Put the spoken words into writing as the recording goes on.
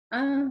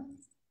You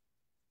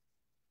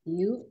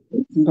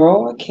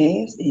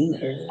broadcast is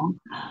heard.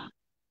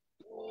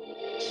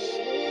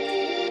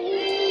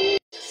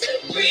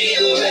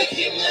 Real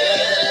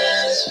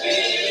recognize,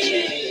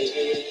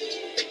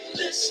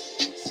 listen,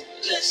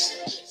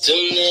 listen.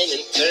 Tune in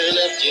and turn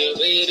up your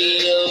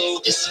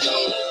radio. It's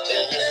going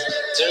down.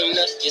 Turn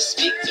up your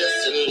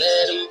speakers and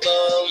let them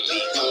ball me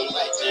on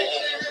right now.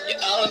 You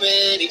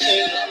already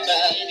heard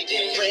about it.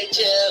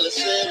 Rachel and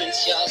Simmons,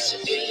 y'all so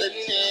feel the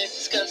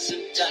next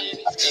discussing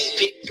topics.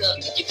 Pick up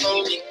your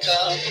phone and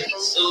call.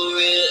 So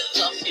real,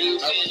 talking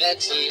about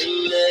facts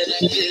and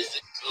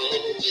metaphysics.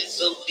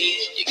 So deep,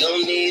 you're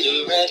gonna need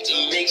a rap to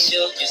make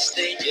sure you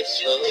stay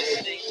afloat.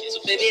 So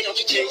baby, don't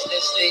you change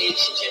that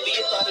station. Be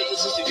a part of the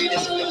history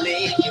that's in the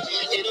making.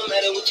 It don't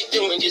matter what you're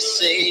doing, just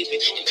save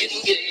it. And you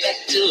can get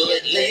back to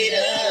it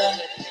later.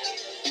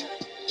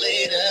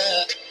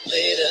 Later,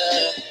 later,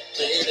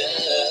 later.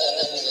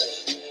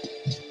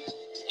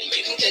 And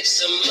you can get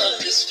some of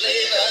this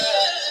flavor.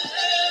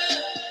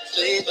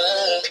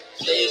 Flavor,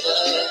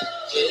 flavor,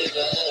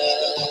 flavor.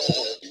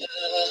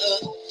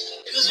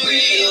 Cause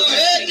real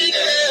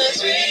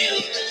recognize,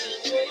 real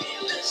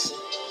recognize,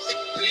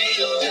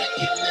 real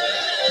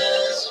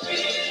recognize,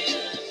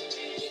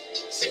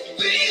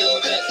 real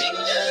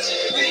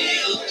recognize,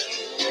 real.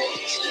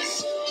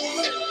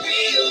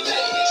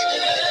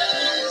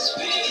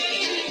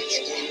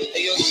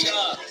 Hey, yo,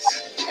 Charles.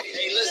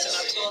 Hey, listen,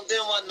 I tuned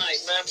in one night,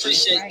 man.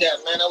 Appreciate that,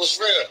 man. That was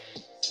real.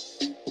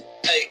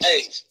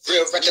 Hey,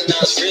 real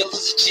recognize, real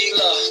is a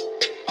G-Law.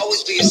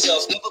 Always be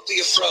yourself, never be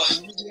a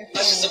fraud.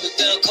 Life is up and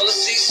down, call it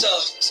seesaw.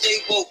 Stay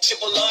woke,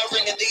 triple R,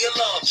 ringing the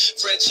alarm.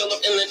 French on the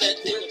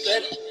internet,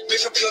 independent. Made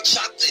from pure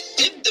chocolate,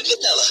 dip the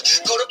vanilla.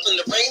 Caught up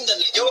in the rain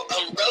under your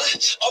umbrella.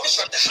 Always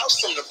rock the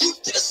house from the roof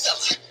to the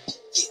cellar.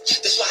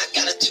 Yeah, that's why I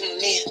gotta tune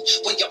in.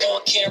 When you're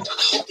on camera,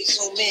 I hope they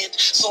zoom in.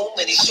 So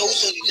many shows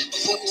when you let the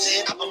fools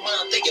in. Out my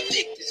mind, they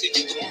addicted, so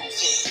you can move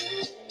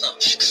in.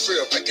 Cause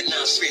real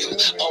recognize real.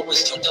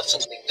 Always turned up, so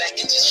lay back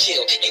and just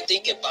chill. Ain't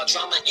thinking about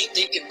drama, ain't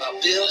thinking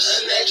about bills.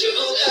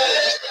 Unnatural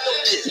guys, no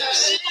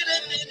business.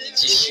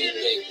 Just shit,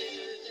 baby.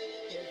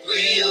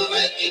 Real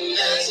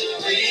recognize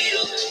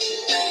real.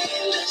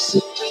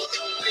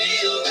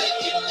 Real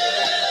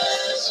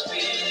recognize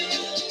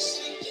real.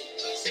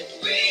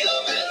 Real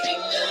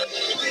recognize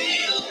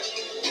real.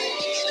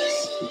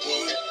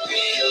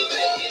 Real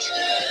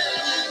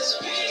recognize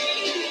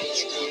real.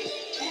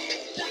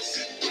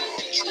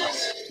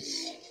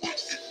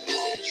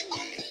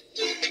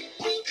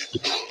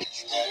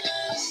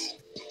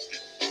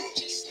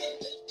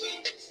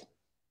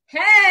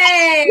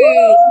 Hey,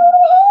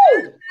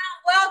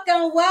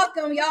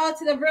 welcome, y'all,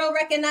 to the Real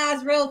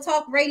Recognize Real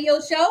Talk radio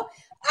show.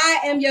 I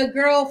am your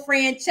girl,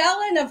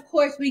 Franchella, and of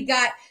course, we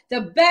got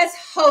the best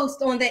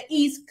host on the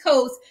East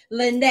Coast,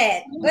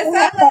 Lynette. What's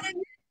up, Lynette?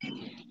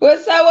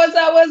 What's up? What's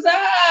up? What's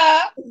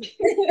up?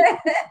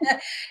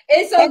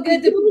 It's so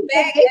good to be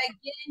back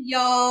again,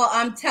 y'all.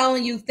 I'm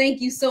telling you,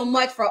 thank you so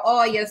much for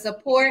all your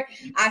support.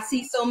 I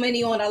see so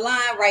many on the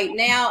line right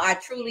now. I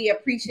truly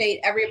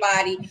appreciate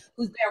everybody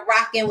who's been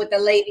rocking with the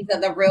ladies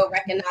of the Real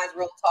Recognize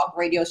Real Talk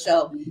radio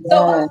show. So,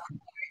 of course,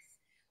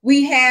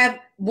 we have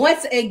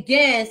once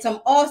again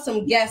some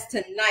awesome guests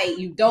tonight.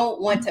 You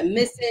don't want to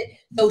miss it.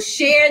 So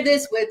share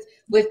this with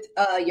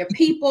your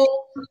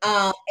people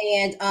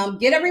and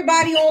get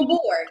everybody on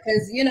board,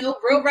 because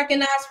real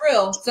recognize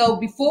real. So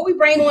before we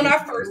bring on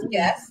our first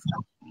guest,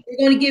 we're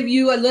going to give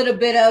you a little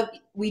bit of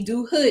we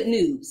do hood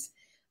news.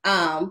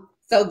 So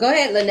go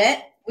ahead,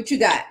 Lynette, what you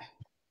got?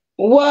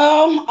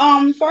 Well,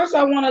 first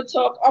I want to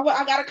talk.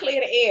 I got to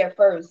clear the air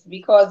first,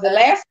 because the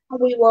last time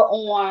we were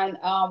on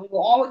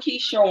with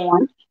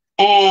Keyshawn,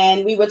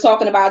 and we were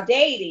talking about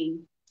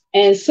dating.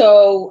 And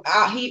so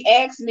he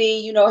asked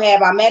me,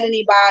 have I met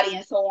anybody,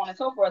 and so on and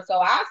so forth. So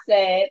I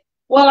said,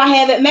 well, I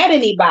haven't met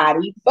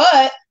anybody,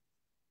 but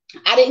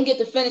I didn't get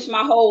to finish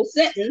my whole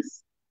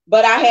sentence.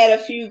 But I had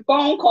a few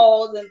phone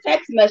calls and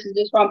text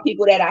messages from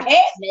people that I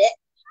had met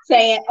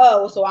saying,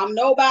 oh, so I'm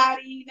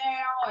nobody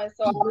now. And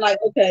so I'm like,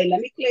 okay,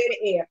 let me clear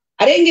the air.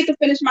 I didn't get to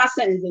finish my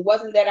sentence. It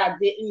wasn't that I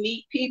didn't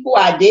meet people.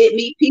 I did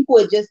meet people.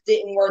 It just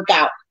didn't work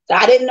out. So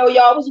I didn't know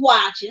y'all was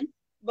watching.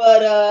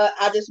 But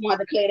I just wanted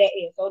to clear that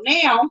air. So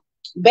now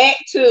back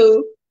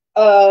to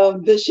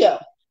the show.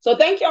 So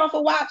thank y'all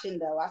for watching,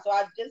 though. So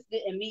I just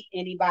didn't meet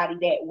anybody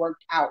that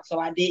worked out. So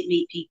I did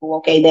meet people.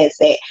 Okay, that's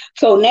it.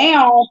 So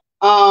now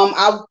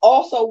I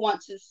also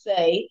want to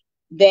say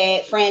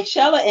that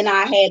Franchella and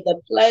I had the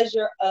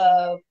pleasure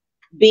of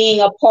being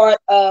a part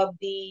of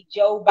the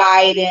Joe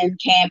Biden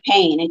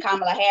campaign and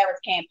Kamala Harris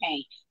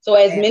campaign. So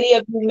as many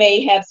of you may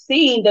have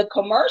seen our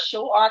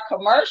commercial,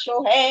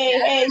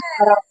 hey,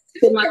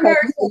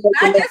 commercials,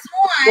 not just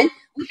one.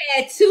 We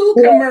had two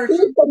commercials.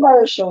 Two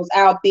commercials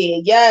out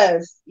there.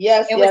 Yes.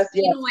 It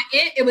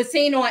was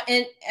seen on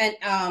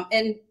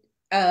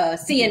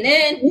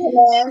CNN,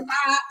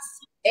 Fox,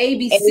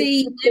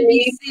 ABC,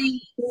 NBC,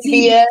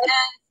 CBS,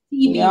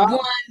 TV1,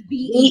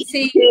 BET.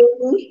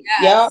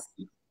 Yep.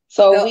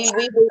 So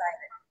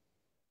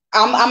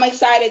I'm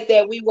excited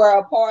that we were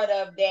a part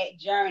of that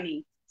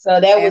journey. So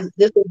this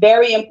is a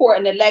very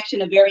important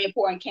election, a very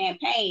important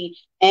campaign.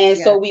 And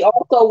so we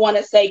also want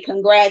to say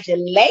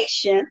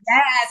congratulations.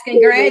 Yes,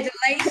 congratulations.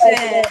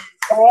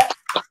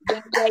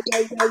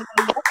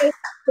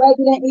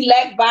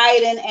 President-elect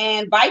Biden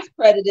and Vice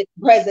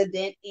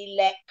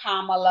President-elect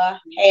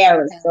Kamala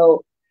Harris.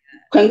 So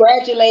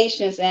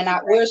congratulations. And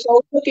we're so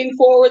looking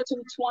forward to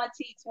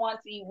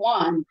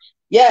 2021.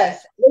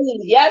 Yes,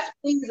 please. Yes,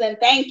 please. And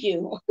thank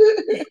you.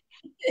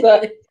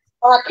 So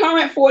our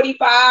current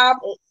 45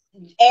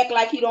 act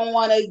like he don't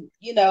want to,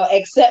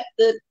 accept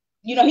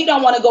he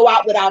don't want to go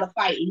out without a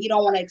fight. He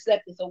don't want to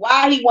accept it. So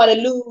why he want to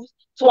lose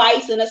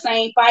twice in the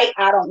same fight,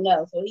 I don't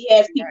know. So he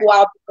has people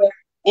out there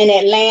in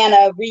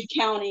Atlanta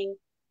recounting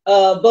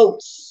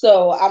votes.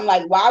 So I'm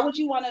like, why would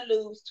you want to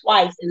lose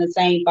twice in the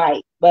same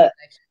fight? But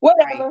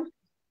whatever. Right.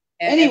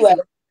 Anyway,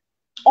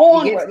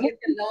 onward. Give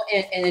him no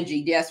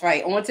energy. That's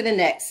right. On to the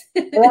next.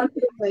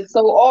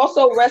 So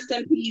also rest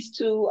in peace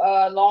to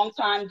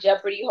longtime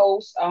Jeopardy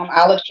host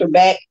Alex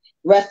Trebek.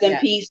 Rest in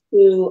peace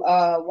to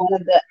one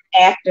of the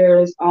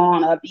actors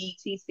on a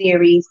BET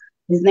series.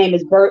 His name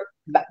is Bert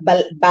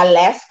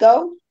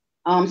Balasco.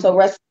 So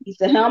rest in peace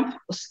to him.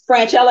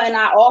 Franchella and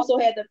I also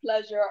had the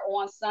pleasure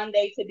on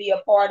Sunday to be a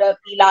part of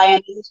Eli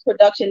and Lou's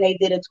production. They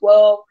did a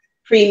 12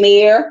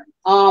 premiere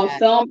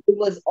film. It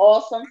was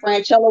awesome.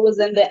 Franchella was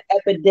in the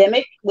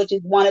Epidemic, which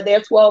is one of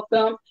their 12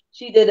 films.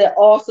 She did an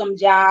awesome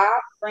job,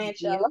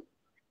 Franchella.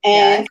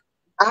 And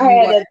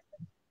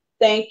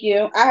thank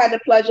you. I had the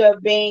pleasure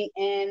of being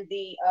in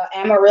the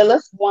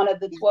Amaryllis, one of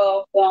the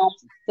 12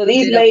 films. So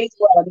these ladies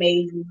were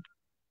amazing.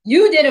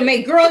 You did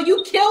amazing, girl.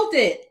 You killed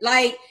it.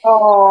 Like,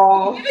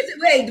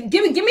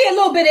 give me a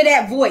little bit of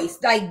that voice.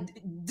 Like,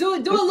 do a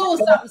little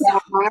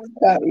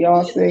something.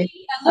 Y'all see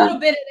a little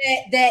bit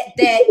of that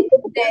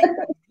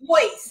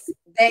voice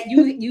that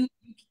you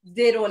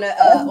did on the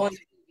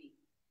movie.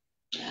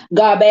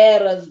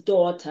 Garbera's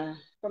daughter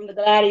from the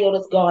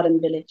Gladiators Garden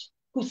Village,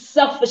 who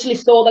selfishly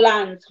stole the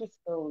land's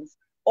crystals,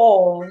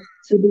 all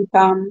to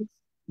become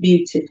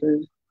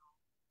beautiful.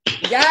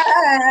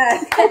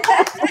 Yes.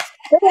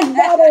 It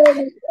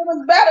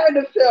was better in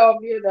the film,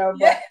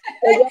 But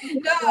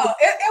no,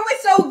 it was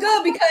so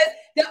good because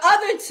the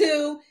other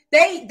two,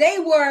 they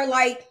were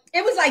like,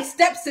 it was like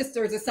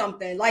stepsisters or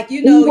something. Like,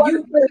 we were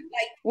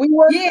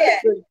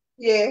sisters.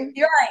 Yeah.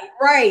 You're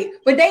right.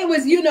 But they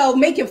was,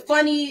 making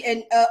funny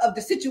and of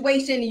the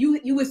situation.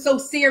 You was so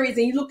serious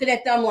and you looking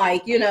at them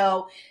like,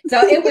 so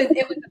it was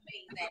amazing.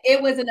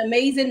 It was an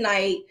amazing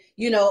night,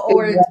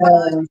 over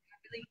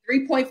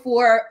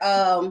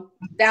 3.4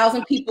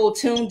 thousand people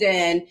tuned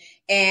in.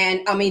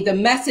 And I mean, the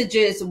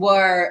messages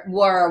were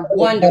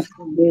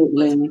wonderful.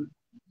 Absolutely.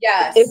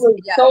 Yes. It was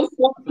so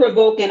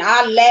thought-provoking.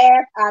 I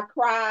laughed, I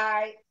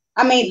cried.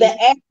 I mean, the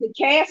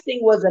casting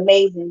was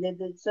amazing.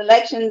 The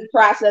selection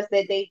process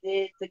that they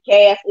did to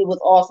cast, it was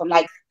awesome.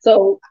 Like,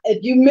 so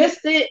if you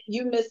missed it,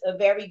 you missed a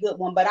very good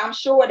one. But I'm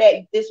sure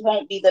that this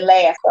won't be the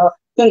last. So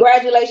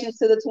congratulations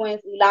to the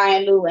twins, Eli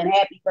and Lou, and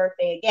happy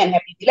birthday again.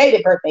 Happy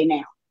belated birthday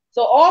now.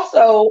 So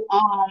also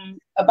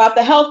about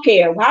the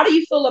healthcare. How do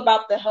you feel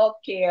about the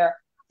healthcare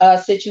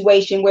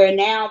situation where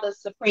now the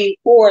Supreme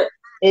Court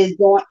is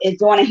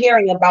doing a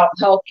hearing about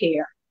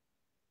healthcare?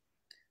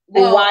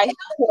 Well,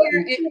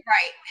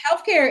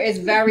 healthcare is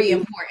very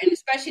important,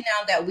 especially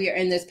now that we are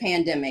in this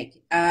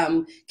pandemic.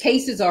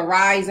 Cases are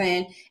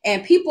rising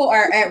and people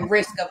are at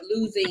risk of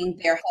losing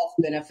their health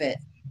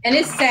benefits. And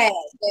it's sad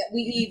that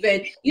we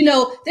even,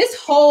 this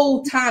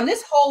whole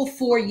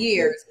 4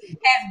 years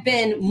have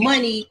been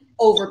money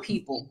over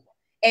people.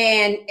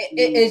 And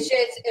it's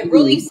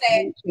really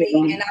sad to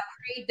me. And I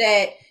pray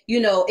that,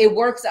 it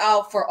works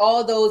out for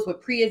all those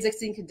with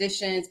pre-existing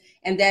conditions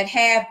and that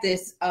have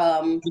this,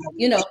 that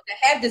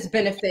have this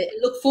benefit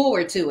and look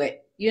forward to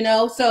it,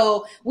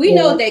 So we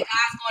know that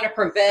God's going to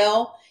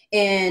prevail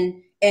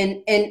and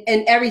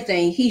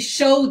everything. He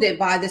showed it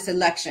by this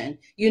election.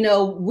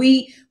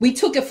 We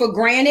took it for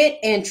granted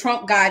and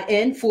Trump got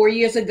in 4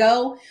 years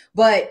ago,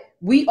 but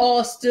we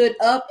all stood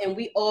up and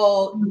we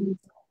all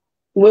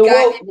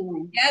got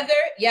together,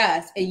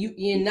 yes, and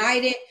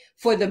united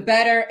for the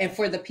better and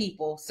for the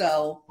people.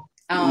 So,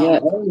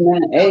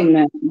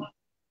 amen.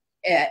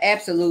 Yeah,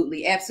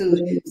 absolutely.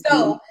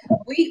 So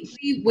we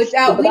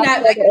not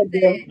like I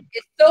said,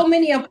 it's so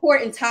many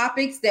important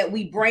topics that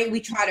we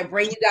try to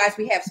bring you guys.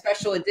 We have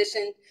special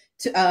edition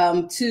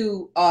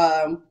to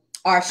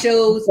our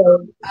shows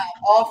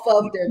off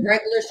of the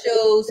regular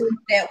shows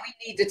that we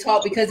need to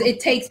talk because it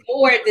takes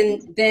more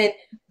than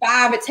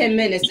 5 or 10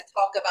 minutes to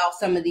talk about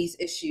some of these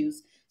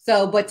issues.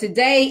 So, but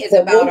today is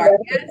about our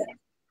guests,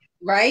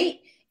 right?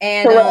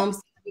 And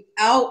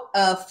without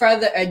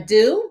further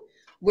ado,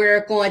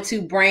 we're going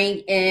to bring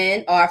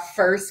in our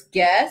first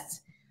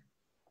guest,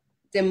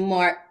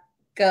 Demarco.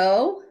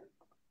 How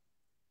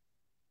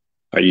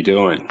you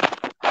doing?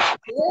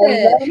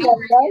 Good.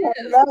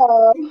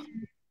 Hello.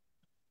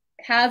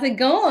 How's it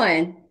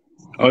going?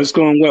 Oh, it's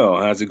going well.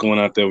 How's it going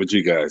out there with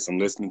you guys? I'm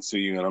listening to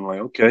you, and I'm like,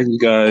 okay, you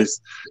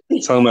guys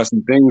talking about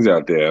some things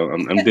out there.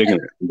 I'm digging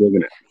it.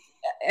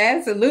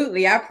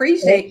 Absolutely. I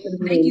appreciate it.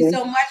 Thank you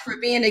so much for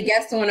being a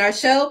guest on our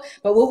show.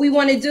 But what we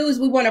want to do is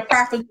we want to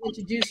properly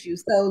introduce you.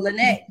 So,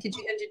 Lynette, could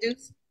you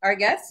introduce our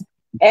guest?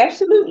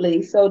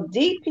 Absolutely. So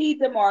DP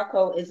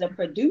Demarco is a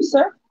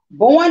producer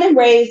born and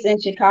raised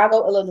in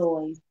Chicago,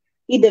 Illinois.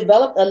 He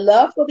developed a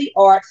love for the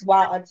arts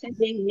while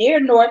attending Near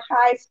North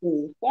High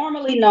School,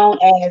 formerly known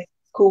as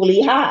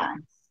Cooley High.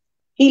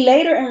 He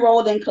later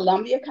enrolled in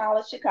Columbia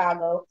College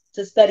Chicago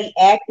to study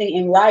acting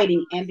and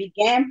writing and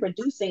began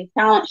producing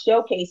talent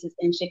showcases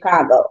in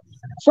Chicago.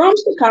 From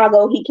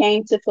Chicago, he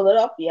came to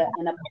Philadelphia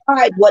and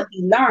applied what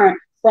he learned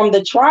from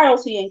the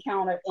trials he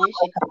encountered in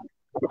Chicago.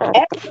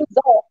 As a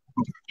result,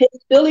 his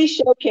Philly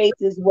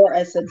showcases were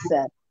a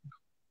success.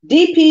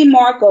 DP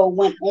Marco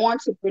went on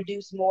to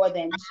produce more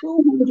than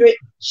 200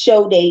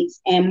 show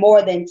dates and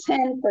more than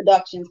 10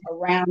 productions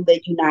around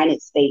the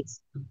United States.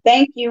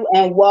 Thank you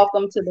and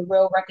welcome to the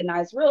Real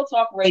Recognized Real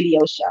Talk radio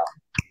show.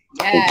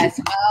 Yes,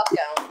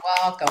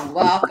 welcome.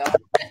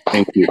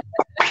 Thank you.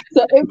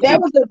 So if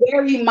that was a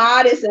very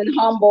modest and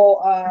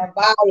humble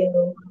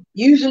bio,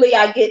 usually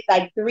I get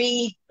like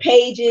 3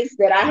 pages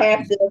that I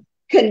have to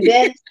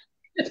condense.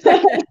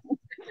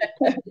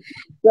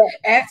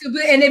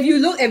 Absolutely. And if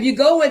you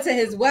go into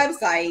his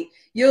website,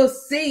 you'll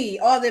see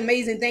all the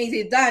amazing things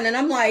he's done. And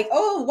I'm like,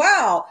 oh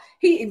wow,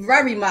 he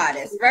very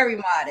modest.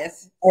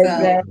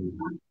 Exactly.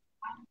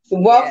 So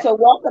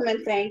welcome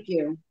and thank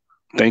you.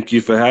 Thank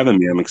you for having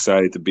me. I'm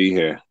excited to be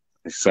here.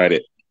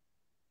 Excited.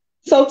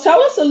 So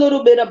tell us a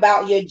little bit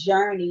about your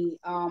journey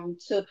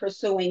to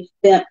pursuing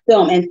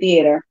film and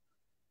theater.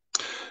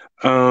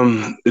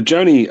 The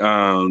journey,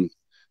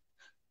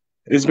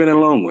 it's been a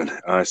long one.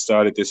 I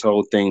started this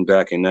whole thing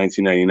back in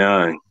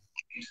 1999.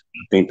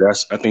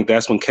 I think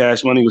that's when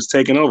Cash Money was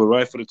taking over,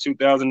 right, for the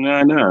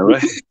 2009,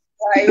 right?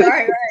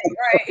 Right.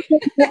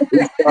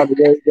 It started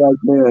way back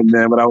then,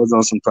 man, but I was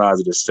on some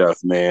positive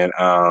stuff, man.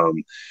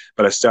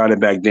 But I started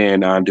back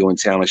then doing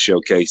talent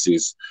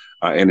showcases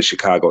in the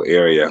Chicago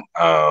area.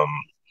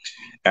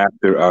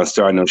 After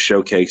starting those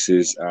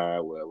showcases, I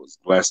was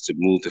blessed to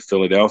move to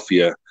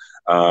Philadelphia.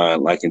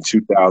 Like in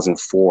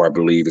 2004, I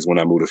believe, is when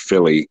I moved to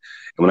Philly.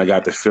 And when I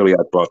got to Philly,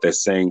 I brought that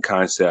same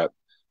concept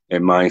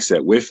and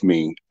mindset with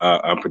me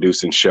on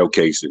producing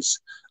showcases.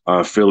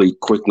 Philly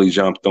quickly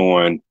jumped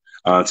on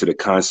to the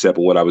concept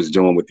of what I was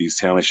doing with these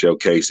talent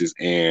showcases.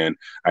 And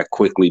I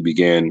quickly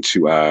began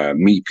to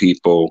meet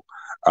people,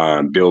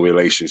 build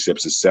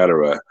relationships,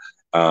 etc.,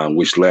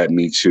 which led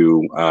me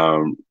to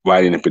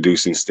writing and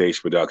producing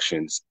stage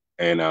productions.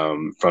 And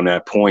from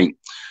that point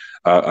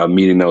of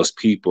meeting those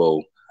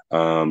people,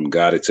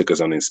 God, it took us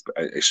on an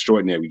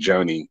extraordinary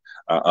journey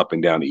up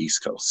and down the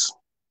East Coast.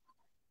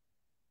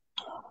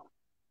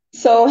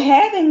 So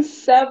having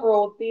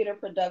several theater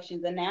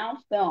productions and now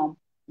film,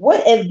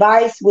 what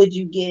advice would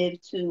you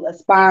give to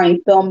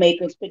aspiring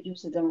filmmakers,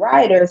 producers, and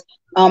writers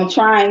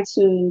trying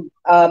to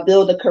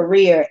build a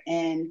career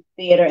in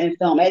theater and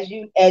film? As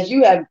you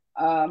have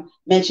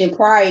mentioned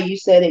prior, you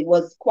said it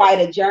was quite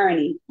a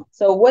journey.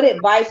 So what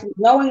advice,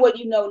 knowing what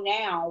you know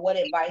now, what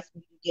advice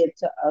would you give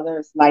to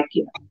others like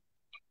you?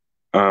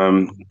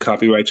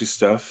 Copyright your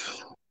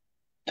stuff.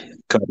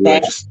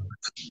 Facts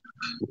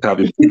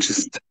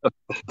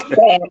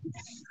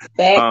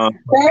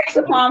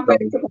upon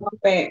facts upon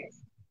facts.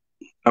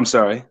 I'm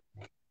sorry.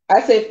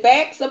 I said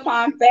facts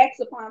upon facts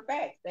upon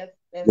facts. That's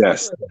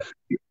yes.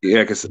 True.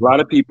 Yeah, because a lot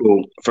of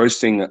people,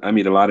 first thing, I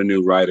meet a lot of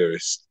new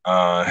writers.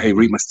 Hey,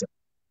 read my stuff.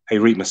 Hey,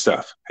 read my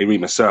stuff. Hey,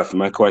 read my stuff. And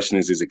my question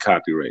is it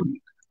copyrighted?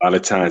 A lot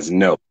of times,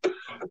 no.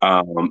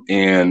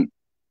 And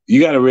you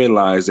got to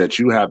realize that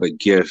you have a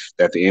gift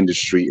that the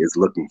industry is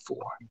looking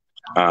for.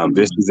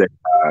 This is a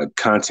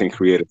content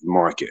creative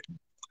market.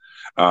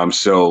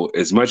 So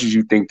as much as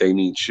you think they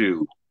need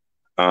you,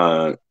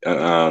 as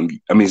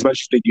much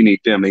as you think you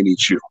need them, they need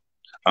you.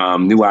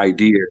 New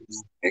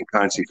ideas and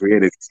content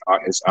creators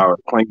is our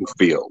playing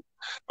field.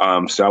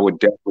 So I would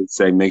definitely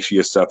say make sure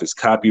your stuff is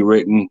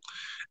copywritten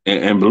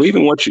and believe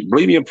in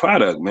your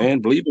product,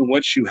 man. Believe in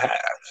what you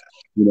have.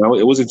 You know,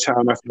 it was a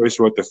time I first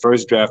wrote the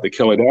first draft of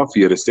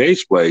Philadelphia, the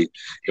stage play.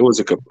 It was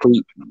a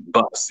complete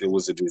bust. It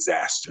was a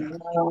disaster.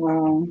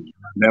 Wow.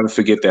 Never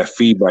forget that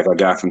feedback I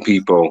got from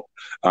people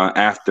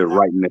after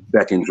writing the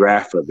second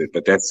draft of it.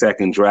 But that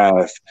second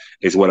draft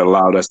is what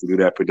allowed us to do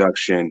that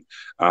production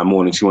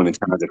more than 200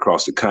 times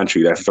across the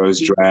country. That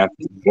first draft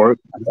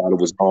worked. I thought it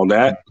was all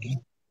that.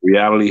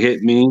 Reality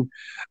hit me.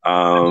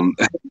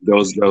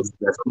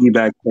 That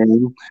feedback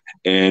came,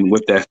 and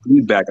with that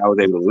feedback, I was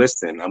able to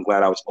listen. I'm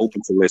glad I was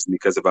open to listen,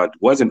 because if I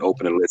wasn't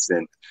open to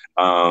listen,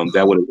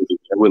 that would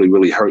have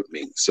really hurt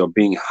me. So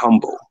being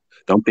humble.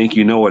 Don't think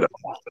you know it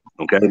all.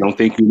 Okay, don't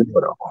think you know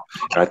it all.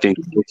 And I think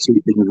those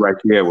 2 things right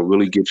there will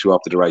really get you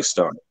off to the right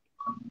start.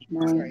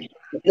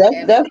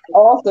 That's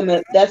awesome.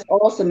 That's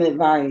awesome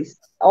advice.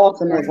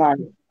 Awesome advice.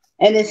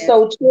 And it's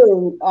so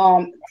true.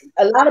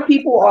 A lot of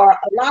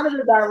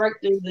the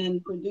directors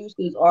and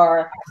producers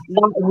are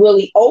not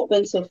really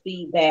open to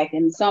feedback.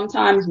 And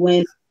sometimes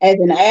when, as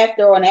an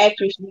actor or an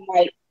actress, you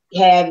might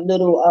have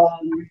little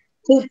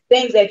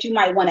things that you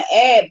might want to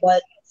add,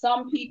 but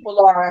some people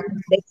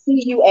they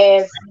see you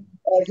as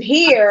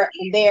here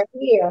and they're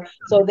here,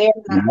 so they're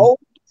not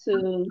open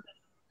to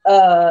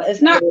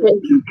it's not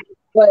criticism,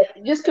 but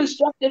just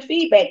constructive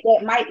feedback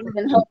that might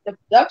even help the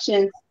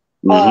production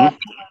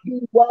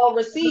be well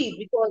received.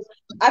 Because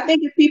I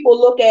think if people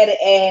look at it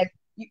as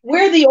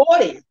we're the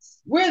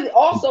audience, we're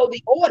also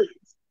the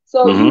audience,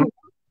 so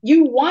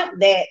you want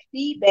that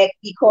feedback,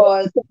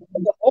 because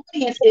the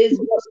audience is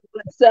what's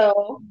going to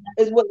sell,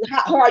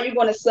 how are you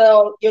going to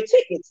sell your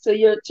tickets to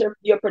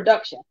your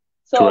production.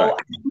 So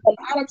Correct. a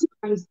lot of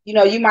times,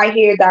 you might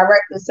hear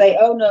directors say,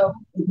 "Oh no,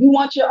 if you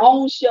want your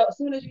own show," as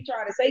soon as you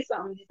try to say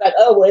something, it's like,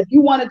 "Oh, well, if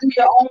you want to do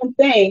your own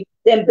thing,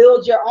 then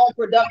build your own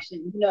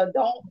production.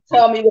 Don't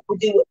tell me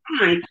what to do with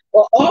mine."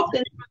 Well,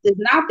 often it's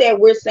not that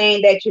we're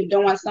saying that you're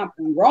doing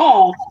something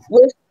wrong.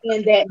 We're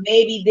saying that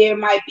maybe there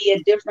might be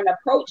a different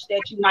approach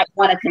that you might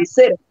want to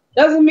consider.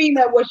 Doesn't mean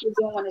that what you're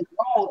doing is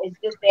wrong. It's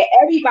just that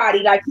everybody,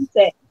 like you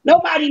said,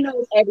 nobody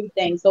knows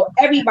everything. So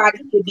everybody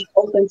should be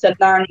open to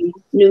learning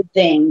new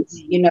things.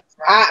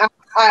 I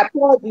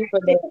applaud you for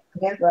that.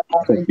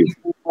 Thank you.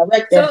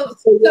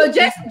 So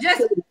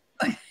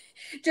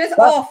just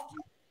off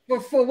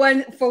for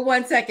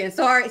 1 second.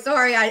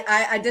 Sorry,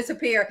 I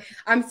disappear.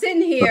 I'm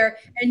sitting here,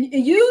 and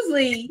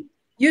usually,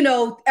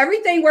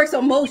 everything works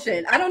on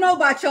motion. I don't know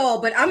about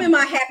y'all, but I'm in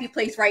my happy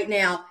place right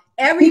now.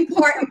 Every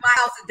part of my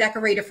house is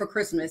decorated for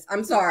Christmas.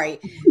 I'm sorry.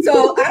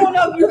 So I don't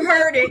know if you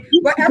heard it,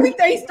 but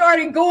everything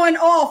started going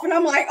off, and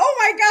I'm like, oh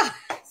my God.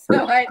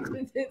 So I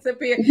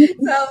disappeared.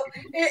 So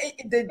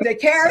the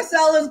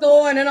carousel is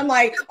going, and I'm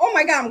like, oh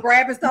my God, I'm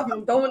grabbing stuff and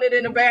I'm throwing it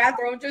in the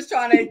bathroom, just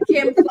trying to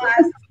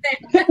camouflage.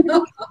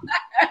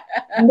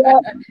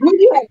 Would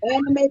you have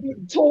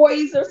animated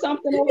toys or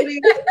something over there?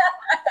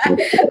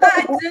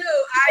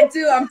 I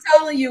do. I'm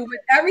telling you,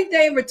 with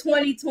everything for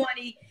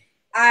 2020,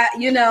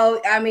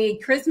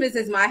 Christmas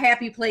is my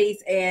happy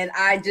place, and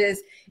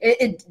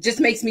it just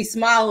makes me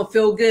smile and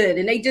feel good.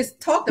 And they just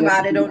talked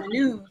about it on the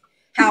news,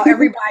 how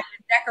everybody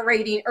is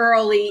decorating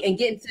early and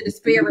getting to the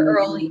spirit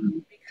early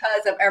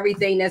because of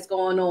everything that's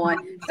going on.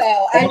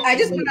 So I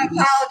just want to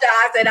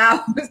apologize that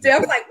I was there. I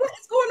was like, what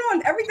is going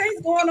on?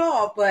 Everything's going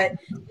on. But, I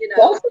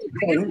guess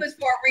it was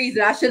for a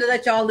reason. I should have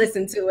let y'all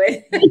listen to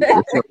it.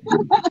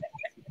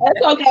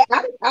 That's okay.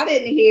 I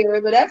didn't hear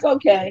it, but that's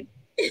okay.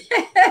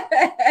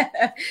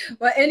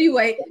 But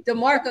anyway,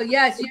 Demarco,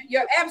 yes,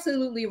 you're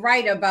absolutely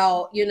right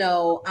about,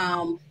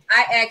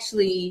 I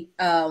actually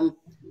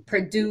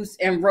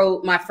produced and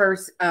wrote my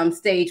first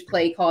stage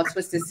play called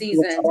Twisted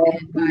Seasons,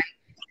 and I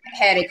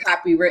had it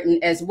copywritten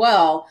as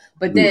well.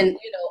 But then,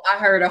 I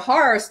heard a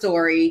horror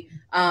story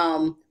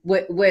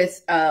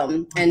with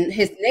and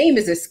his name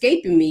is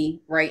escaping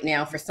me right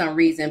now for some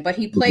reason, but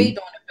he played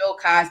on the Bill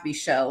Cosby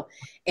show,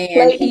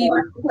 and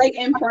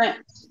Clayton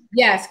Prince.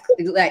 Yes,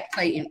 like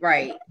Clayton,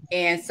 right.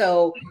 And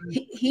so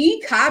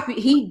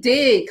he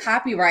did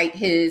copyright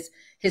his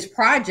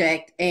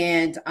project,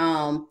 and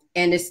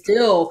it's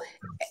still,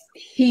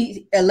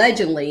 he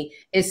allegedly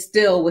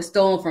was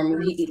stolen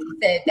from. He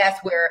said that's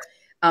where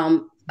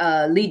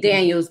Lee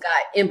Daniels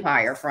got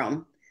Empire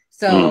from.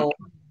 So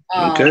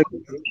okay.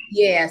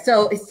 Yeah,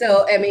 so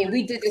I mean,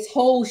 we did this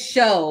whole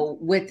show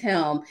with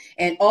him,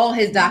 and all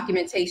his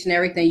documentation,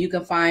 everything you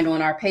can find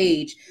on our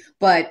page.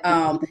 But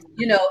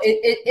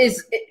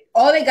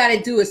all they got to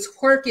do is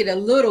twerk it a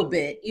little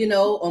bit,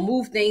 or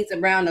move things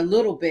around a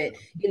little bit.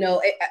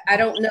 I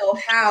don't know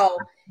how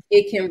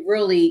it can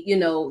really,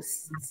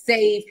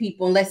 save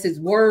people unless it's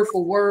word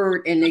for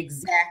word and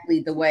exactly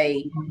the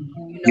way.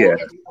 Yeah.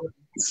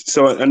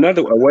 So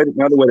another way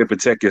to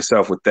protect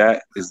yourself with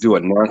that is do a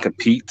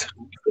non-compete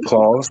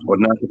clause or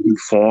non-compete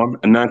form.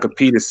 A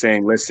non-compete is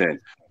saying, listen,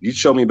 you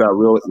show me about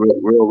real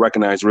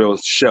recognized real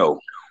show.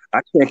 I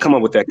can't come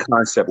up with that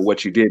concept of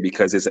what you did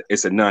because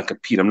it's a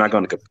non-compete. I'm not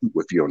going to compete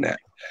with you on that.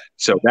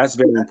 So that's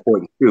very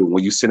important too.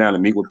 When you sit down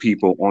and meet with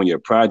people on your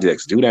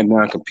projects, do that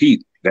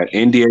non-compete. That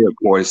NDA, of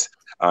course,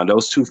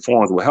 those two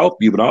forms will help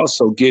you, but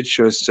also get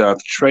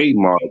yourself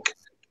trademark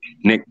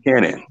Nick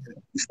Cannon.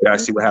 You got to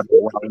see what happens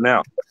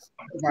now.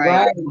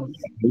 Right.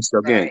 So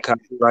again,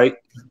 copyright,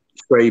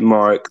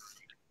 trademark,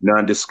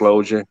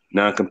 non-disclosure,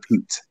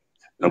 non-compete.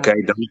 Okay,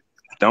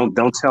 don't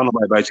tell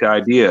nobody about your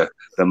idea.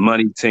 The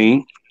Money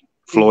Team,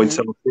 Floyd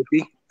told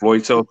 50.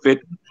 Floyd told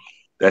 50.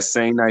 That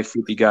same night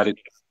 50 got it.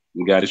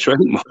 You got a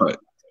trademark.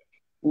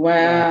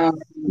 Wow.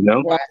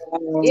 Wow.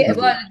 Yeah,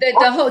 well,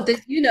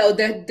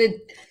 the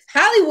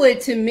Hollywood,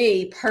 to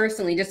me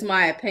personally, just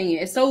my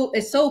opinion, it's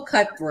so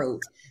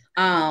cutthroat.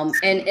 And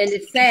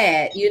it's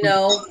sad,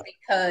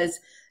 because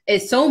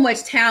it's so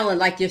much talent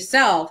like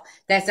yourself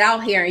that's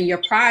out here, and your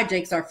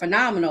projects are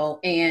phenomenal.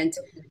 And,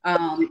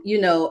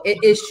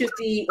 it should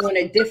be on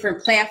a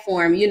different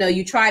platform.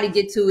 You try to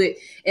get to it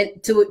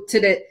and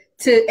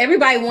to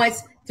everybody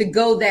wants to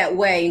go that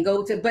way and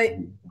go to, but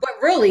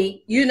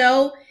really,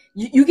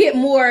 you get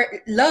more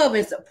love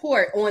and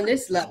support on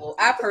this level.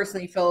 I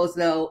personally feel as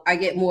though I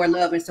get more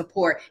love and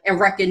support and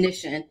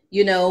recognition.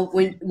 You know,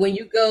 when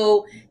you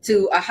go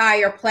to a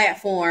higher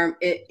platform,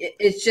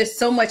 it's just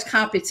so much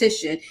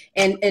competition,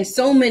 and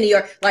so many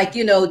are like,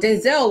 you know,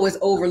 Denzel was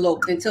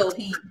overlooked until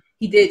he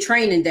did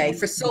Training Day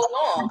for so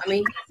long. I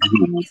mean,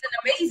 he's an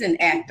amazing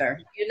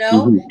actor. You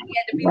know, he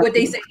had to be what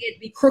they say, he had to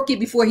be crooked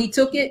before he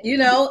took it. You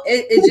know,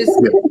 it just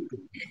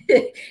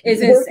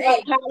it's insane.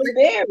 Like Halle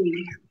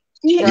Berry.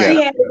 She had to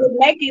get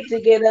naked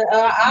to get an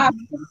Oscar.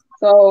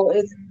 So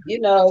it's, you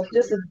know,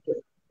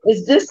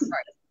 it's just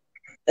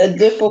a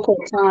difficult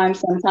time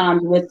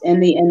sometimes within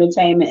the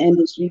entertainment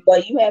industry.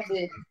 But you have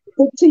to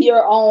stick to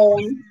your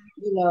own,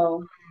 you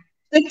know,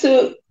 stick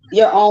to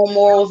your own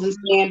morals and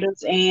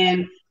standards,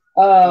 and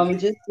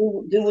just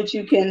do what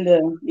you can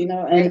do, you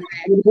know. And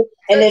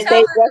if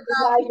they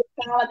recognize your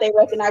talent, they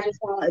recognize your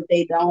talent. If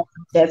they don't,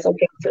 that's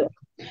okay too.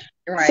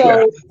 Right.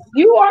 So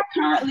you are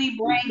currently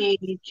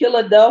bringing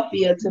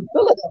Philadelphia to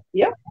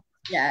Philadelphia.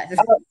 Yes.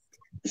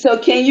 So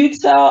can you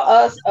tell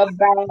us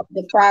about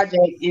the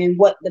project and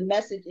what the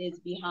message is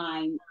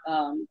behind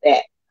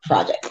that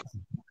project?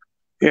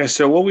 Yeah,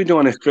 so what we're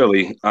doing in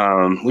Philly,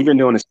 we've been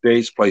doing a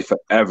stage play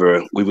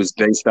forever. We was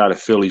based out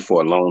of Philly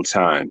for a long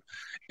time.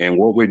 And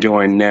what we're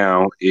doing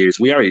now is,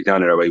 we already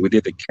done it already. We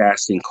did the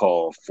casting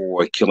call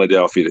for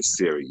Philadelphia, the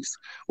series.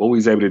 What we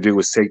was able to do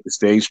was take the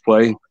stage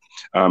play.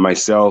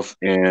 Myself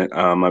and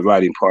my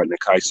writing partner,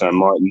 Kaisan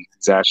Martin,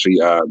 is actually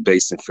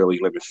based in Philly,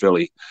 live in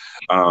Philly.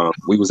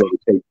 We was able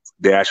to take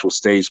the actual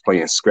stage play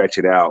and stretch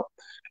it out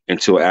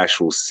into an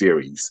actual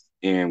series.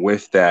 And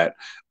with that,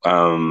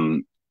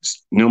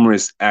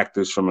 numerous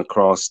actors from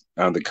across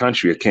the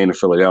country came to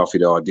Philadelphia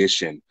to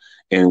audition.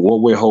 And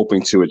what we're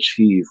hoping to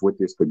achieve with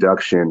this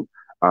production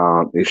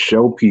is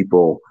show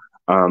people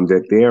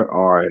that there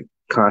are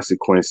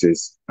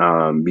consequences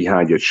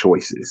behind your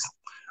choices.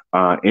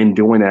 In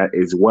doing that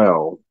as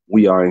well,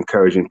 we are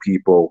encouraging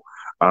people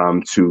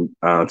to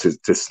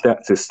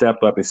step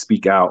up and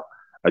speak out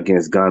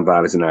against gun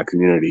violence in our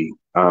community,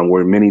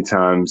 where many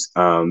times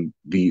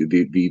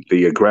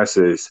the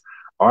aggressors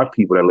are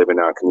people that live in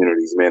our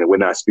communities, man, and we're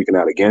not speaking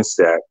out against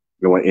that.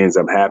 And what ends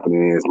up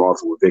happening is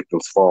multiple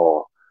victims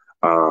fall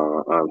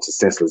to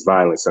senseless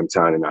violence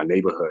sometime in our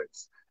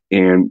neighborhoods.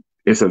 And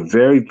it's a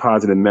very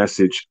positive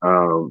message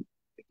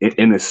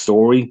in the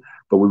story,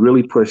 but we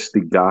really push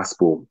the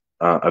gospel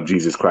of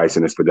Jesus Christ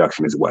in this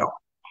production as well.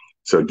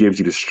 So it gives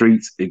you the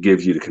streets, it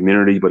gives you the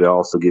community, but it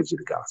also gives you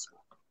the gospel.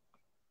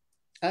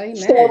 Amen.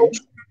 So,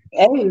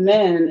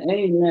 amen.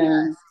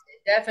 Amen.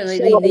 It definitely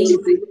needs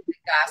the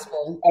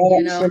gospel. Absolutely.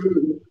 You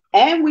know?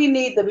 And we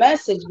need the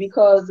message,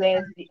 because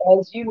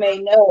as you may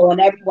know,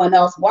 and everyone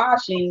else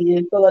watching,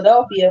 in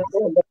Philadelphia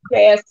for the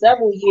past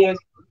several years,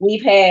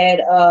 we've had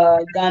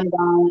gun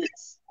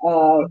violence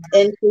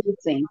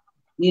increasing.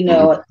 You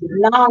know,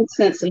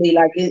 nonsensely,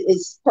 like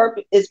it's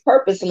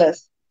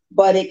purposeless,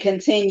 but it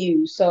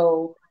continues.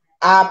 So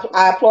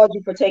I applaud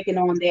you for taking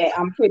on that.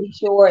 I'm pretty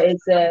sure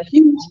it's a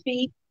huge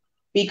feat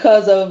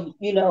because of,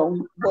 you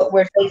know, what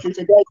we're facing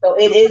today. So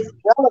it is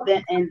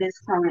relevant in this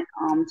current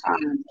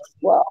time as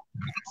well.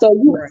 So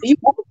you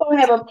also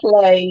have a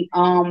play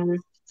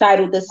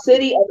titled "The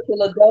City of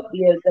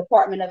Philadelphia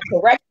Department of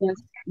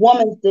Corrections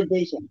Women's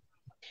Division."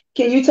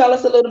 Can you tell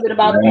us a little bit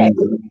about that?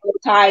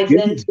 It ties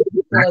into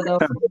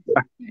Philadelphia.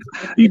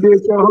 You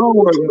did your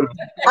homework.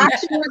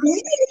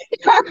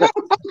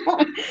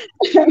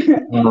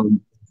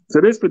 So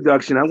this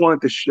production, I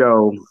wanted to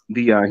show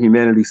the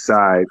humanity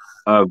side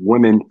of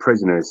women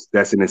prisoners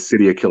that's in the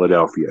city of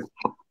Philadelphia.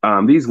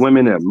 These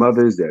women are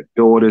mothers, they're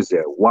daughters,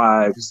 they're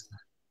wives,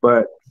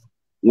 but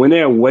when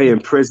they're away in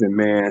prison,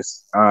 man,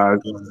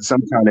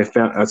 sometimes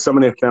some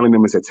of their family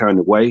members have turned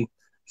away.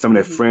 Some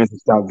of their friends have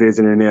stopped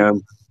visiting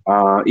them.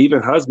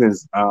 Even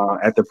husbands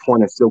at the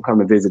point of still come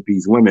to visit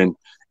these women.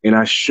 And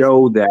I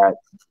show that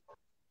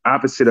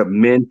opposite of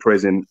men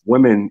prison,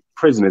 women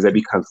prisoners, they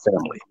become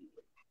family.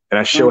 And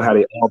I show how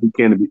they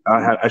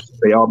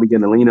all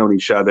begin to lean on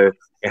each other,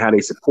 and how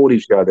they support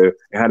each other,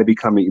 and how they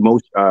become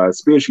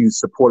spiritually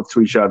support to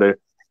each other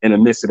in the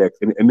midst of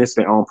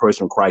their own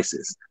personal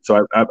crisis.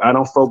 So I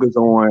don't focus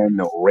on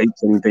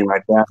rapes or anything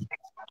like that.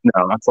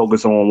 No, I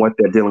focus on what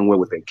they're dealing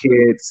with their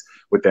kids,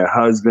 with their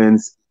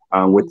husbands,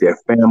 with their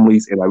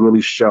families, and I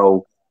really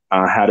show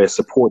how they're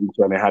supporting each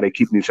other, how they're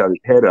keeping each other's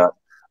head up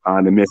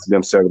in the midst of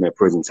them serving their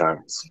prison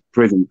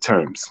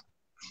terms.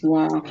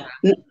 Wow.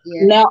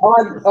 Now,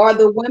 are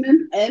the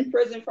women in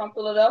prison from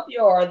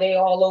Philadelphia, or are they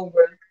all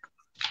over?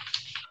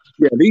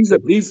 Yeah,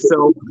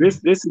 so this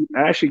is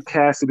actually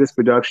casted, this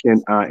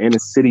production in the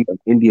city of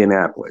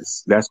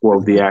Indianapolis. That's where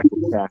the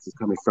actual cast is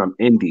coming from,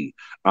 Indy.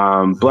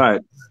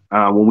 But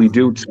when we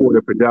do tour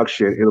the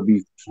production, it'll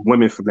be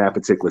women from that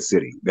particular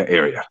city, that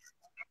area.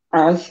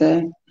 I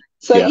see.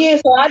 So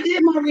so I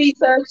did my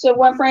research. So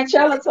when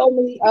Franchella told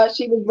me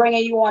she was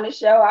bringing you on the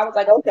show, I was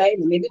like, okay,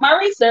 let me do my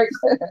research.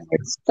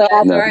 So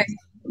I did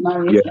my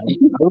research.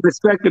 I was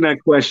expecting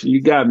that question.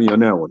 You got me on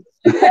that one.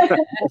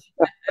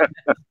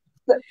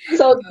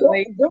 So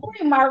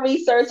during my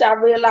research, I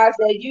realized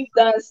that you've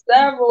done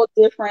several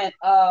different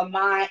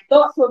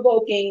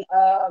thought-provoking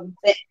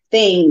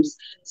themes.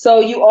 So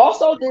you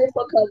also did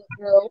for Color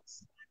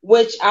Girls,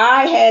 which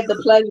I had the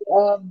pleasure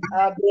of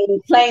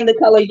playing the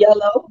color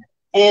yellow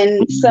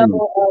in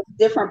several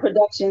different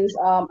productions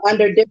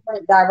under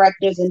different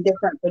directors and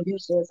different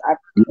producers.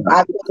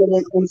 I did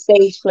it in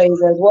stage plays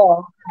as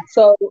well.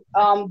 So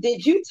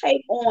did you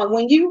take on,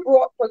 when you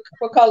wrote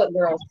for Colored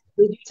Girls,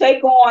 did you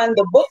take on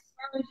the book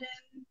version?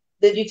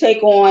 Did you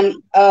take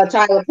on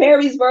Tyler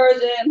Perry's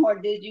version, or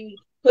did you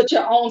put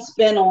your own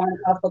spin on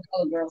for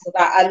Colored Girls? So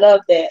I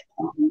love that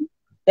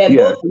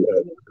book.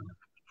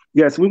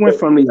 Yes, we went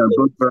from the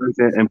book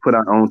version and put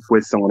our own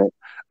twist on it.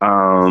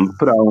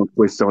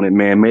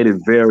 Man. Made it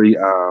very.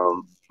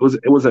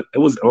 It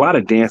was a lot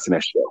of dance in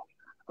that show.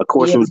 Of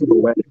course, it was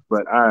poetic,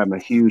 but I am a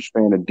huge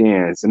fan of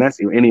dance, and that's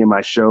any of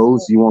my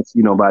shows. You won't see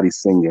nobody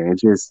singing. It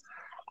just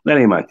that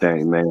ain't my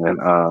thing, man.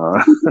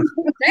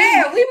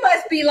 Damn, we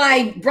must be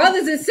like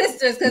brothers and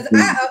sisters because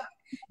I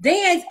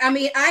dance. I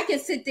mean, I can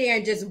sit there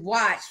and just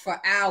watch for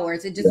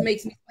hours. It just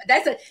makes me.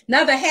 That's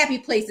another happy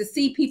place to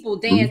see people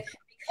dance.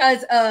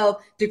 Because of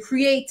the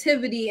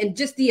creativity and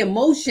just the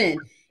emotion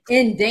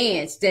in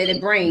dance that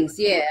it brings.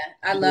 Yeah,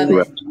 I love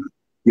it.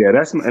 Yeah,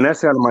 that's kind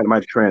of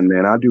my trend,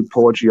 man. I do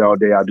poetry all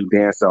day, I do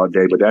dance all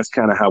day, but that's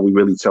kind of how we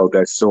really told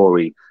that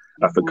story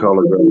for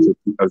Color Girls,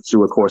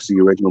 through, of course, the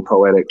original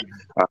poetic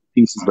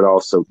pieces, but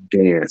also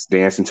dance.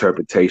 Dance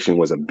interpretation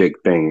was a big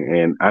thing.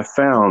 And I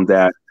found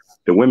that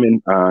the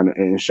women,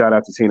 and shout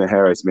out to Tina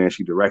Harris, man,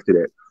 she directed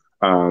it.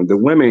 The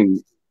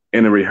women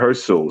in the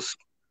rehearsals,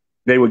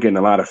 they were getting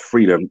a lot of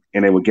freedom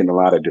and they were getting a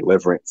lot of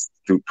deliverance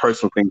through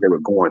personal things they were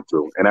going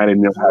through. And I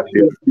didn't know how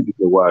therapeutic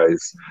it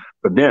was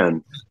for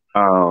them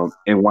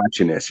in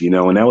watching this, and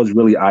that was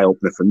really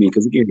eye-opening for me.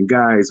 Because again,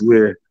 guys,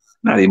 we're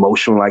not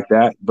emotional like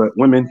that, but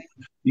women,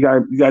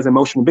 you guys are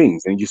emotional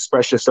beings and you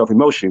express yourself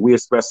emotionally. We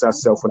express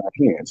ourselves with our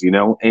hands,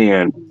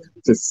 and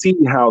to see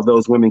how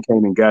those women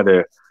came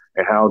together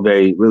and how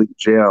they really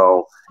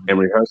gel in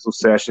rehearsal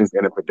sessions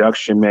and in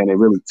production, man, it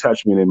really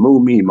touched me and it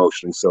moved me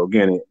emotionally. So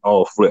again, it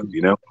all flipped,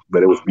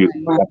 but it was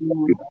beautiful.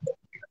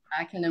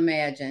 I can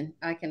imagine.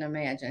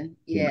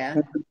 Yeah.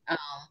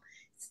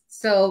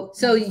 So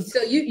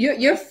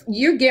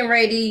you're getting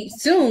ready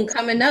soon,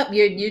 coming up.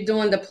 You're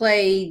doing the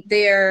play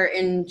there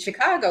in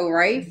Chicago,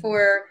 right?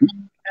 For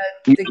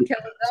the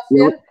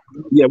Philadelphia.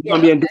 Yeah, we're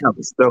gonna be in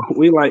Dallas. So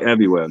we like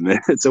everywhere, man.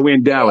 So we're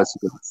in Dallas.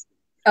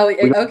 Oh,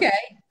 okay.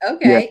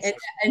 Yes.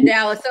 And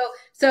Dallas.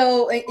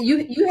 So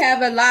you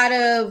have a lot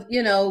of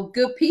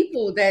good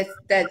people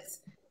that's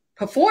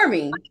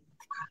performing.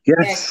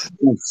 Yes.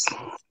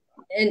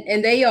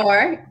 And they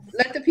are.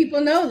 Let the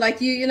people know,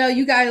 like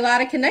you got a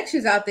lot of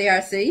connections out there. I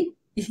see.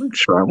 We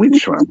try. Something.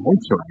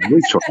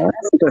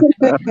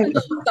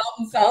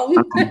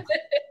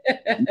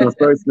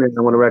 First, man,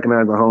 I want to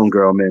recognize my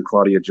homegirl, man,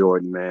 Claudia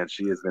Jordan, man.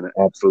 She has been an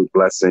absolute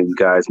blessing. You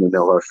guys may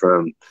know her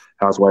from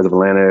Housewives of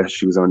Atlanta.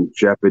 She was on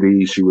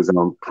Jeopardy. She was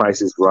on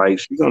Price is Right.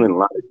 She's on a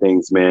lot of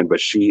things, man. But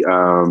she's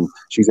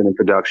in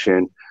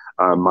production.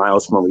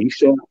 Miles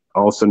Moesha,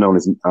 also known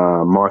as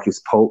Marcus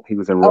Pope. He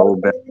was in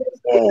Rollback.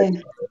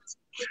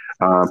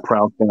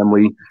 Proud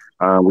Family.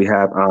 We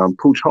have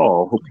Pooch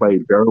Hall, who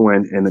played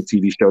Berwin in the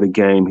TV show The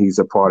Game. He's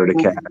a part of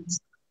the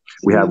cast.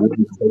 We have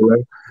Reefy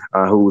Keller,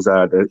 who's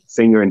the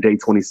singer in Day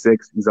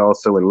 26. He's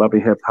also in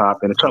Loving Hip Hop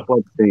and a couple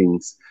of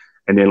things.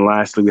 And then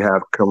lastly, we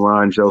have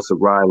Karan Joseph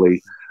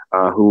Riley,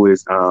 who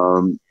is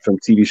from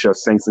TV show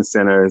Saints and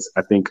Sinners,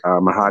 I think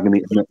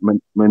Monogamy,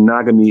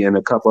 and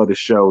a couple other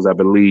shows, I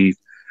believe.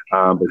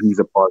 But he's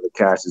a part of the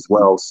cast as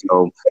well.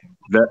 So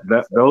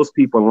those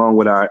people, along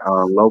with our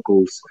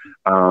locals,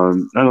 I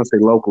don't say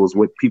locals,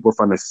 with people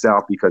from the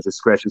South, because it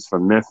stretches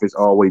from Memphis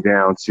all the way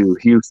down to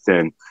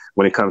Houston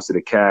when it comes to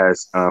the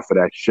cast for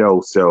that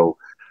show. So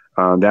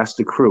that's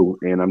the crew,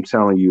 and I'm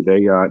telling you,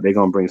 they're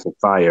gonna bring some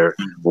fire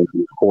when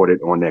we record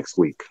it on next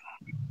week.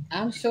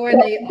 I'm sure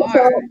they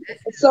are.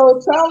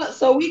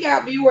 So we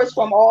got viewers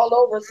from all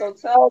over. So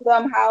tell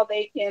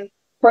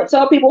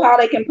people how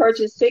they can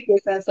purchase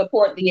tickets and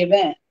support the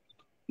event.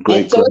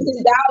 Great. So it's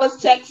in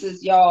Dallas,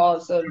 Texas, y'all.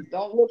 So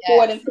don't look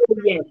for it until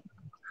the end.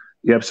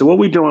 Yep. So what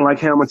we're doing, like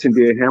Hamilton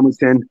did,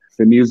 Hamilton,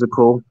 the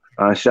musical.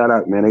 Shout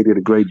out, man. They did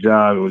a great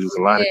job. It was just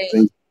a lot of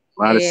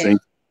singing.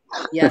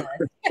 Yeah.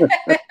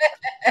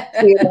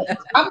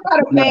 I'm not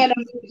a fan of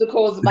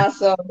musicals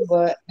myself,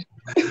 but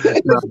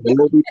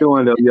what we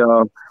doing though,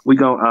 y'all? We're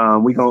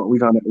gonna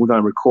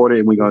record it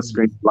and we're gonna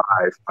stream it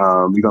live.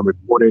 We're gonna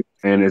record it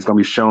and it's gonna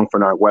be shown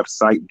from our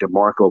website,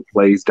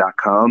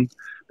 demarcoplays.com.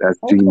 That's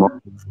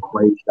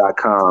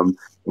demarcoplays.com. And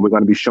we're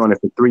gonna be showing it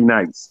for 3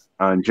 nights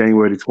on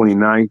January the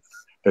 29th,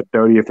 the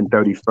 30th, and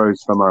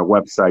 31st from our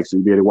website. So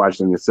you'll be able to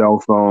watch it on your cell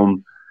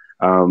phone,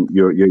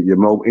 your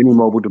mobile, any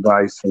mobile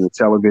device, from your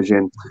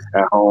television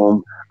at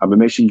home. But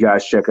make sure you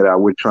guys check it out.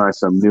 We're trying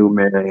some new,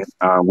 man,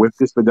 with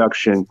this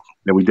production,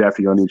 and we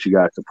definitely gonna need you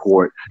guys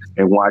support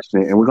and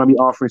watching it. And we're gonna be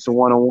offering some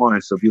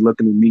one-on-one. So if you're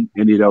looking to meet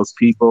any of those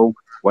people,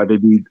 whether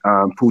it be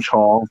Pooch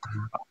Hall,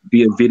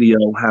 be a video,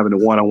 having a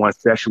one-on-one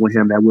session with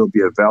him, that will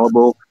be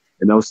available.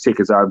 And those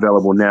tickets are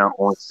available now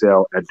on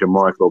sale at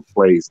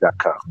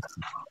demarcoplays.com.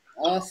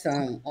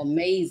 Awesome.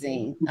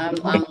 Amazing. I'm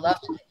loving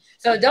it.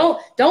 So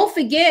don't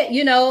forget,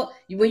 you know,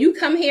 when you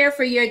come here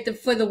for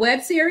the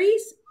web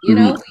series, you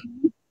know,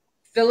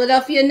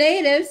 Philadelphia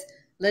natives,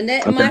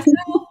 Lynette and myself,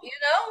 you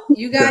know,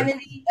 you got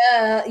any,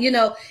 you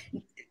know,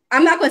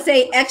 I'm not going to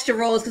say extra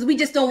roles because we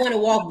just don't want to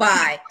walk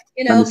by,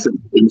 you know, say a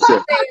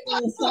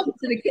little something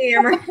to the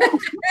camera.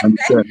 Don't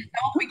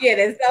forget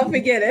it. Don't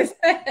forget it.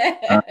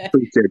 I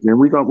appreciate it. And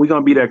we're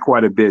gonna be there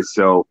quite a bit.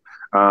 So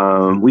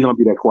we're gonna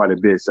be there quite a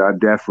bit. So I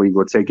definitely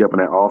will take you up on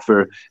that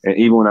offer. And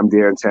even when I'm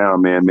there in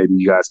town, man, maybe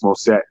you guys won't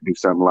set do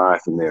something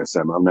live from there or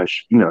something. I'm not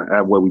sure, you know,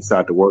 at where we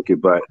start to work it,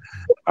 but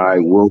I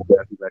will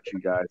definitely let you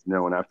guys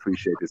know, and I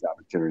appreciate this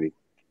opportunity.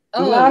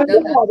 Oh, but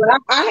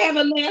I have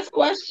a last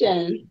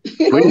question.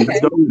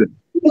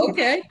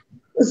 Okay.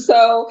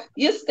 So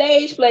your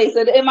stage plays,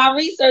 and in my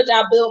research,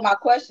 I built my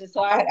questions.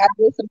 So I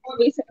did some more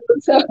research.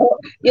 So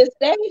your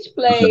stage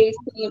plays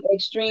seem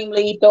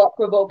extremely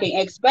thought-provoking,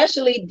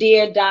 especially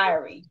Dear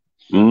Diary.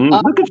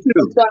 Look at you.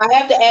 So I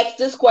have to ask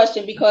this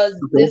question because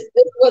this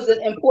was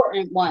an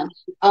important one.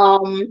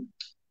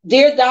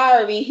 Dear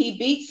Diary, he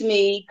beats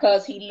me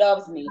because he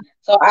loves me.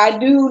 So I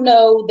do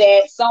know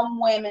that some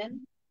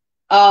women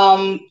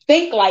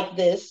think like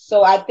this.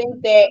 So I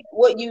think that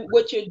what you're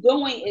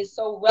doing is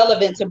so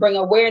relevant to bring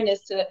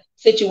awareness to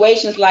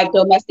situations like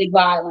domestic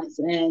violence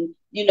and,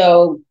 you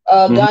know,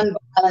 gun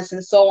violence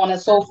and so on and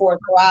so forth.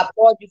 So I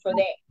applaud you for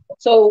that.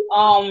 So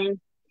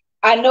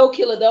I know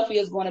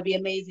Philadelphia is going to be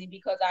amazing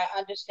because I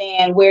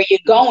understand where you're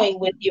going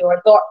with your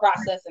thought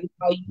process and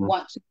how you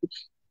want to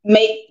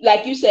make,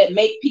 like you said,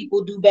 make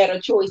people do better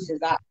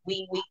choices.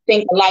 We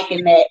think alike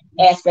in that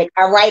aspect.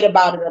 I write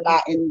about it a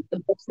lot in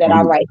the books that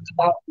I write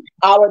about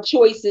our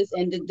choices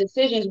and the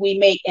decisions we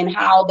make and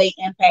how they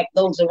impact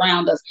those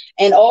around us,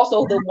 and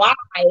also the why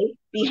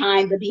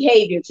behind the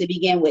behavior to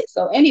begin with.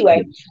 So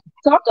anyway,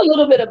 talk a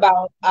little bit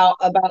about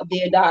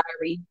Dear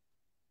Diary.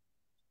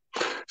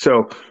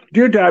 So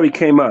Dear Diary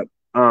came up,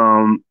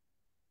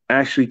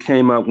 actually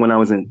came up when I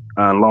was in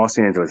Los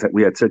Angeles.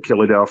 We had took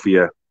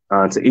Philadelphia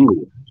to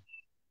Inglewood.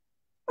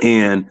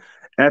 And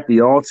at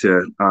the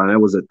altar, there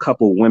was a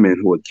couple women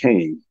who had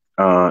came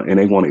and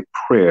they wanted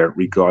prayer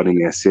regarding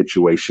their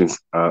situations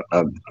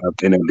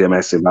in their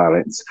domestic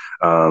violence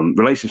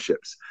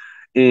relationships.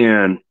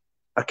 And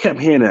I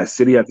kept hearing that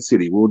city after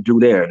city, we'll do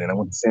there. And then I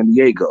went to San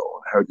Diego,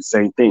 heard the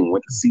same thing.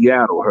 Went to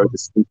Seattle, heard the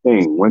same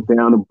thing. Went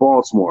down to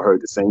Baltimore, heard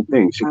the same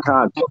thing.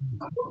 Chicago.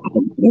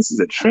 This is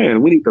a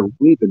trend. We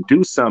need to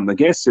do something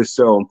against this.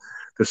 So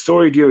the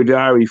story Dear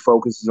Diary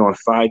focuses on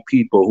 5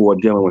 people who are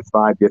dealing with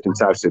 5 different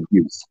types of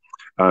abuse: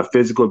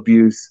 physical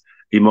abuse,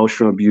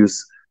 emotional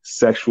abuse,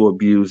 sexual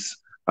abuse.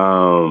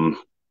 It's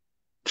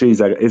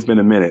been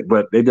a minute,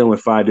 but they're dealing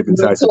with 5 different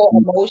types of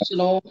abuse.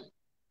 Emotional.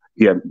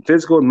 Yeah,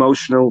 physical,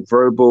 emotional,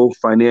 verbal,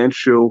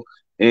 financial,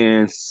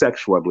 and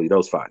sexual. I believe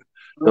those 5.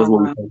 Those are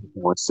what we focus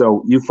on.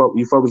 So you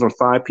focus on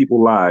 5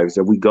 people's lives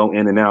that we go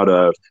in and out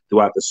of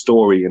throughout the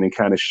story, and then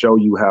kind of show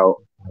you how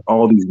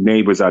all these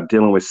neighbors are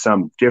dealing with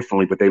something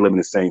differently, but they live in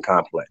the same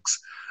complex.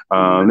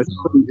 It's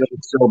really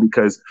so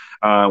because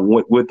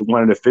with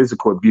one of the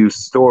physical abuse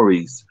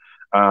stories,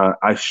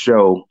 I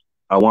show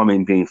a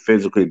woman being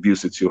physically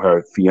abusive to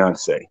her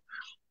fiance,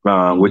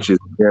 which is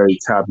a very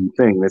taboo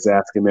thing. It's an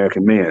African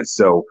American man.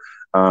 So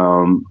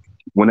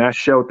when I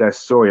showed that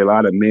story, a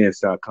lot of men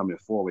started coming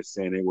forward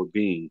saying they were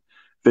being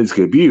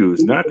physically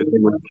abused. Not that they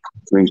were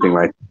or anything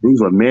like that.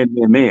 These were men.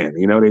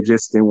 You know, they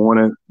just didn't want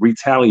to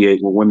retaliate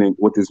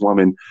with these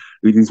women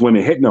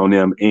hitting on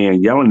them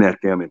and yelling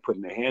at them and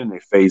putting their hand in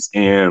their face.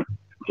 And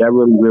that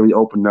really, really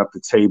opened up the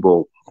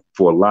table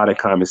for a lot of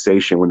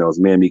conversation when those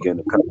men began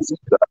to come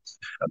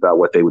about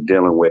what they were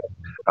dealing with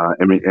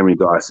in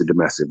regards to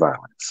domestic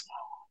violence.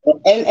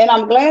 And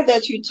I'm glad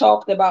that you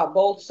talked about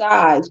both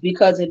sides,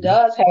 because it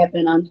does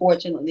happen,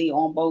 unfortunately,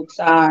 on both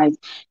sides.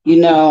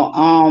 You know,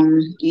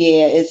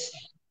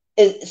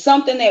 it's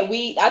something that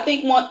I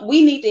think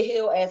we need to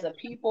heal as a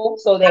people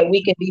so that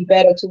we can be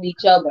better to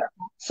each other.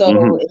 So,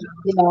 you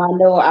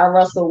know I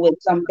wrestle with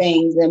some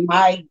things in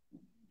my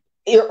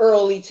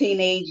early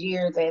teenage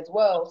years as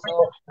well.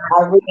 So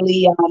I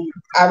really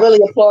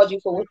applaud you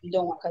for what you're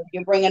doing, because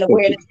you're bringing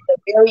awareness to a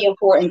very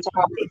important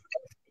topic.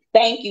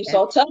 Thank you.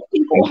 So tell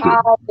people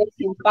how they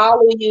can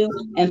follow you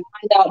and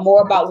find out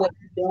more about what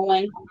you're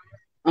doing.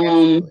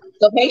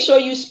 So make sure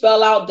you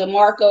spell out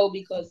Demarco,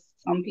 because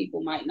some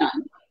people might not.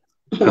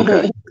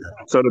 Okay.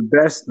 So the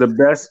best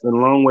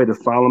and long way to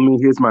follow me,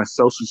 here's my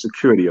social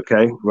security,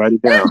 okay? Write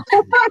it down.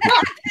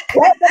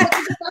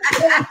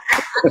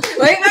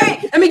 Wait.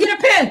 Let me get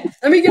a pen.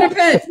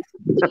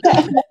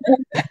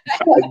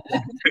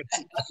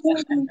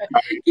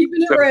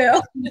 Keeping it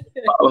real.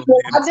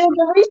 I did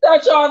the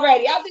research already.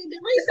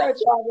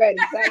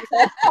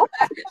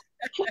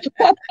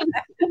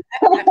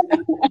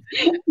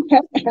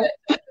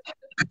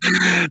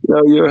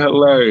 Yo, you're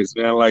hilarious,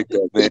 man. I like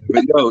that, man.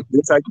 But yo,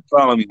 this how you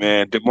follow me,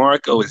 man.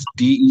 Demarco is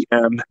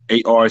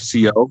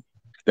Demarco.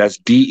 That's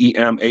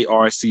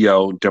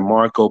Demarco.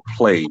 Demarco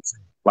Plays.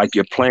 Like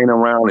you're playing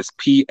around, it's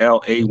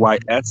plays.com.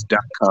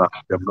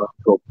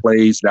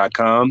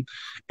 DemarcoPlays.com.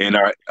 And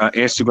our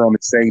Instagram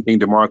is the same thing,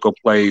 Demarco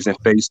Plays, and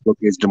Facebook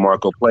is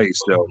Demarco Plays.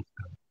 So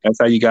that's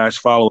how you guys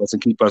follow us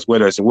and keep us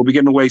with us. And we'll be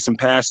giving away some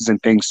passes and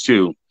things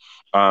too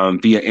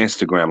via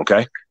Instagram,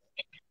 okay?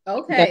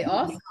 Okay,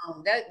 awesome.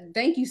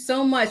 Thank you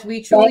so much.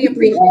 We truly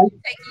appreciate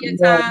you taking your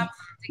time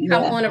to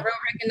come on a Real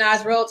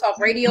Recognized Real Talk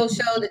radio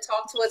show to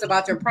talk to us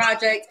about your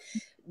project.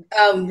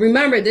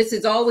 Remember, this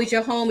is always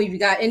your home. If you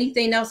got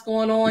anything else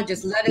going on,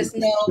 just let us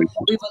know. We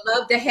would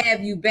love to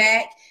have you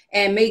back.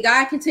 And may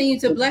God continue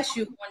to bless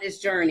you on this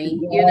journey.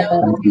 You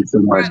know, thank you so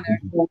much.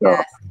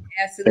 Yes,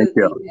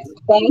 absolutely.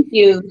 Thank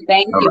you.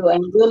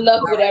 And good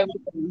luck with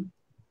everything.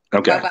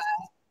 Okay. Bye-bye.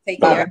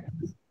 Take care.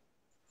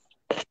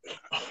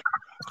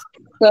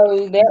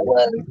 So that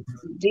was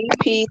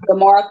DP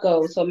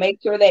Demarco. So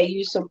make sure that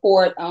you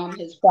support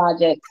his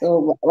project.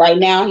 So right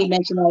now he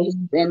mentioned that he's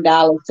in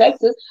Dallas,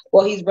 Texas.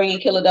 Well, he's bringing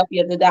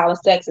Philadelphia to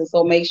Dallas, Texas.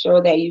 So make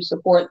sure that you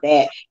support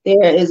that.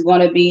 There is going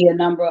to be a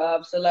number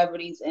of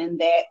celebrities in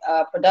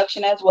that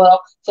production as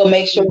well. So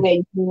make sure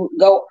that you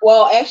go.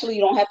 Well, actually,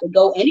 you don't have to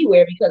go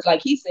anywhere because,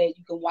 like he said,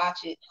 you can watch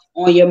it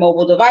on your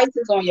mobile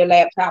devices, on your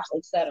laptops,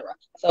 etc.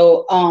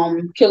 So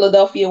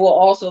Philadelphia will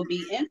also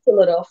be in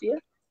Philadelphia.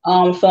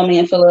 Filming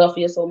in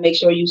Philadelphia, so make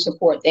sure you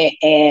support that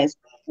as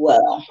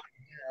well.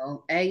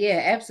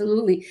 Yeah,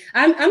 absolutely.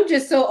 I'm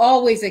just so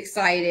always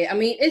excited. I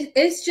mean,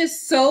 it's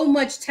just so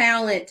much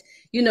talent,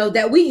 you know,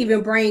 that we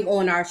even bring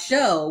on our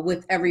show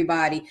with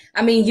everybody.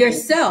 I mean,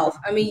 yourself.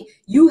 I mean,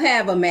 you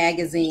have a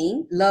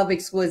magazine, Love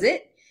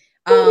Exquisite,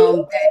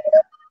 that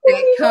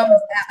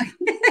comes out.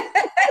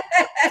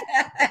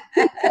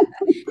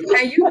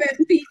 And you've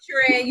been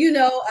featuring, you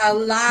know, a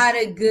lot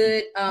of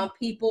good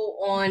people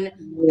on.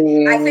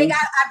 I think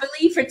I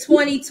believe for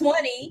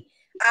 2020,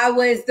 I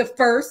was the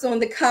first on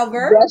the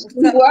cover. Yes,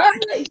 you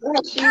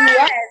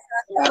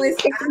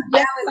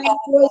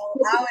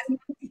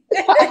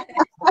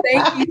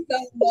Thank you so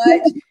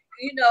much.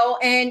 You know,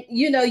 and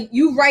you know,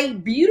 you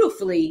write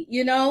beautifully,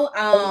 you know,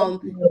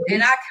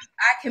 and I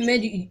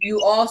commend you.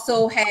 You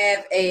also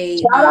have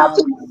a shout out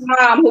to my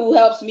mom who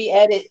helps me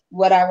edit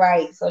what I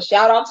write. So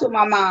shout out to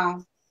my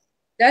mom.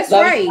 That's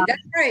right.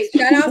 That's right.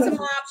 Shout out to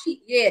mom.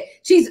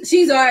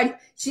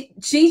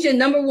 She's your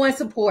number one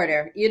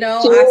supporter. You know,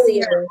 I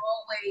see her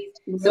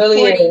always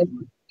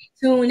supporting,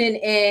 tuning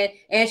in,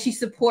 and she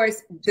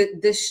supports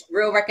this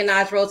Real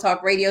Recognized Real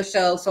Talk radio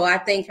show. So I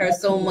thank her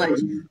so much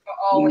for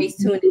always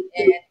tuning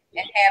in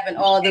and having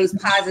all those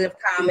positive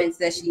comments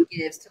that she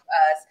gives to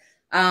us.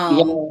 I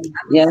look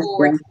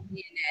forward to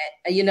seeing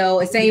that. You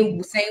know,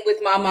 same with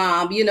my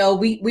mom. You know,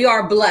 we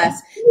are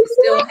blessed to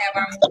still have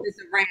our mothers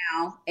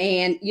around,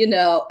 and you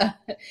know,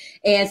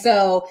 and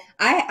so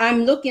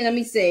I'm looking. Let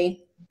me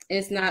see.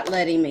 It's not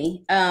letting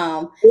me.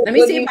 Let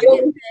me see if I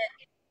can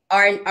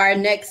send our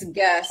next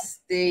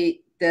guest the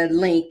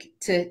link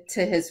to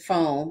his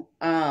phone.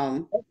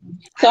 So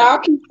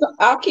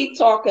I'll keep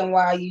talking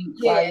while you.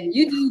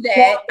 You do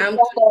that.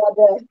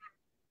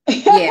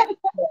 Yeah.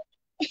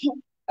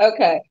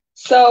 Okay.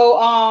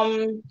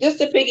 So just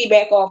to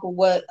piggyback off of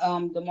what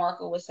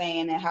Demarco was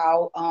saying and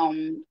how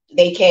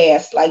they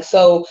cast, like,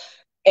 so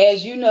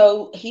as you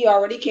know, he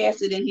already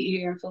casted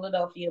here in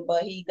Philadelphia,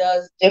 but he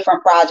does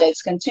different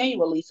projects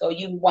continually. So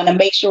you want to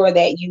make sure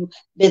that you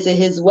visit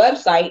his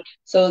website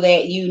so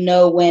that you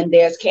know when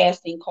there's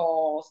casting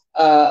calls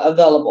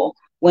available,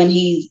 when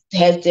he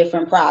has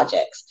different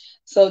projects.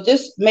 So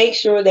just make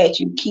sure that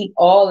you keep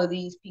all of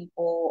these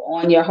people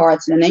on your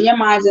hearts and in your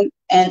minds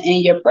and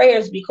in your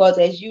prayers, because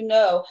as you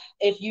know,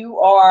 if you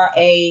are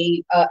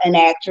an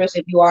actress,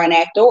 if you are an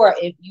actor,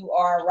 if you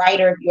are a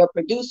writer, if you're a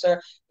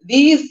producer,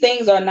 these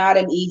things are not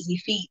an easy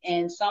feat.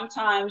 And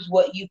sometimes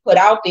what you put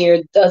out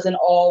there doesn't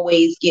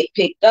always get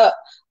picked up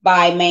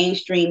by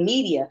mainstream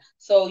media.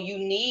 So you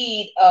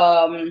need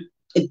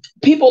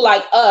people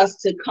like us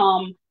to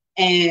come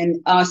and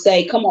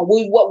say, come on,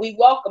 we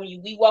welcome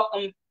you. We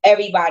welcome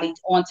everybody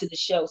onto the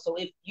show. So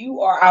if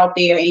you are out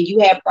there and you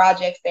have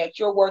projects that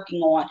you're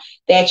working on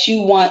that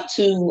you want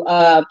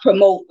to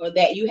promote, or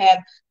that you have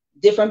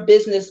different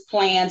business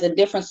plans and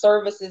different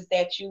services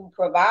that you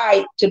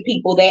provide to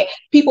people that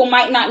people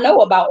might not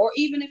know about, or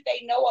even if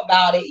they know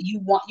about it,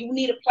 you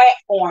need a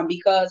platform,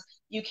 because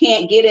you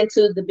can't get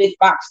into the big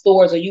box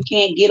stores or you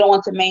can't get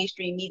onto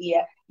mainstream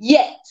media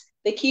yet.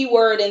 The key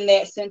word in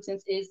that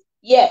sentence is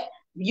yet.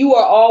 You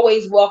are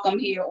always welcome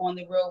here on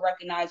the Real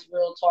Recognized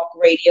Real Talk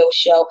radio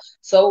show.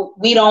 So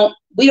we don't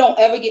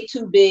ever get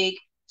too big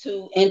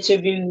to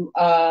interview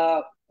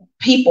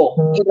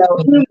people, you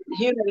know,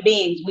 human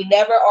beings. We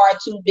never are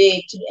too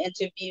big to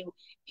interview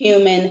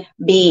human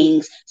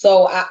beings.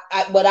 So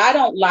what I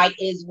don't like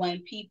is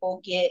when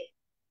people get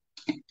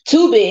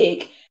too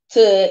big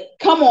to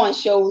come on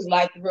shows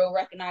like the Real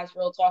Recognized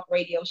Real Talk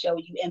radio show.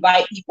 You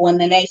invite people and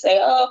then they say,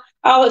 oh,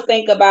 I would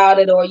think about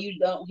it, or you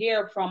don't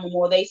hear from them,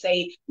 or they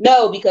say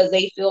no because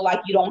they feel like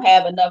you don't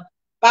have enough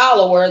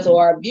followers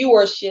or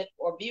viewership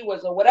or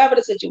viewers or whatever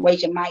the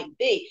situation might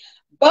be.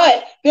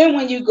 But then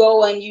when you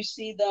go and you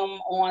see them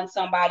on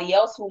somebody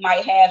else who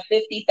might have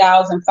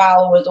 50,000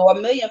 followers or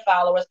 1 million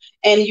followers,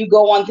 and you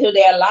go onto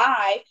their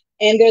live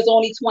and there's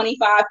only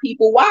 25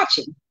 people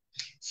watching.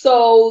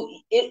 So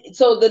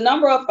the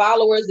number of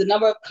followers, the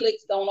number of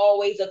clicks don't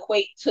always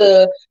equate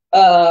to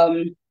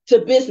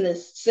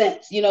business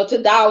sense,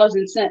 to dollars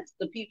and cents.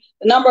 The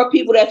number of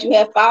people that you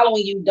have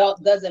following you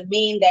doesn't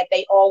mean that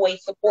they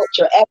always support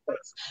your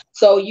efforts.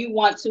 So you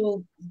want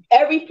to,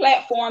 every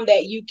platform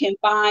that you can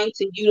find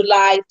to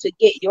utilize to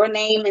get your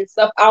name and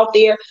stuff out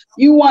there,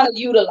 you want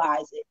to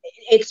utilize it,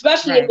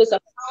 especially if it's a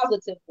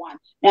positive one.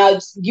 Now,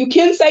 you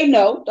can say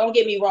no, don't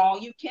get me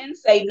wrong. You can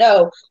say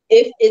no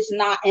if it's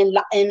not in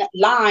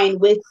line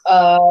with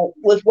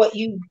what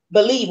you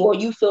believe or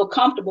you feel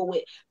comfortable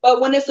with. But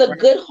when it's a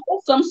good,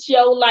 wholesome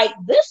show like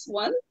this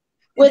one,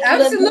 with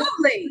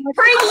absolutely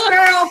preach,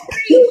 girl,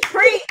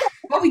 preach.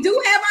 But we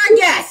do have our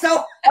guests,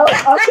 so okay,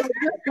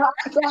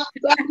 so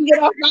I can get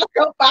off my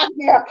soapbox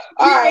now.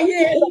 All right,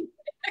 yeah.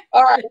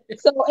 All right.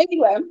 So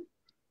anyway,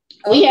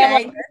 we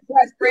have.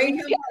 Let's bring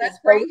him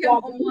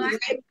on.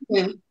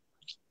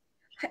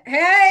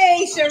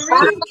 Hey, Sharif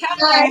Keller,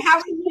 how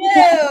are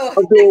you?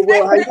 I'm doing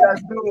well. How you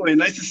guys doing?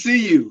 Nice to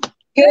see you.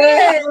 Good.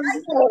 Nice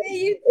to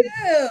see you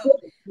too.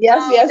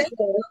 Yes. Thank you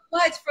so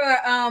much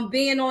for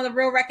being on the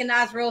Real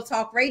Recognized Real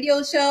Talk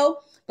radio show.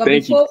 But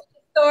Thank before you.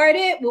 we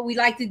started, what we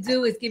like to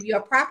do is give you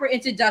a proper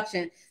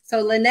introduction.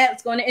 So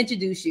Lynette's going to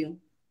introduce you.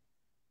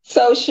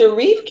 So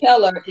Sharif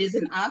Keller is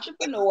an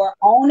entrepreneur,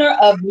 owner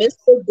of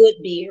Mr. Good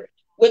Beard,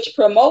 which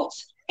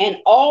promotes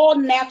an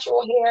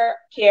all-natural hair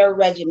care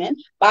regimen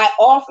by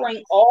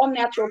offering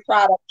all-natural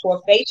products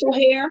for facial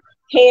hair,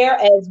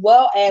 as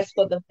well as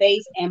for the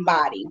face and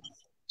body.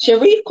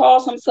 Sharif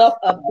calls himself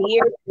a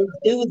beard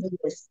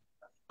enthusiast.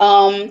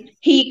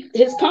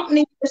 His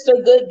company,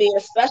 Mr. Good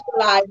Beard,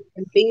 specializes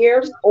in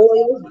beards,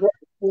 oils,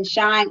 and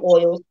shine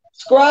oils,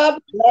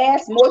 scrub,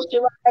 glass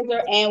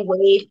moisturizer, and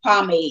wave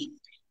pomade.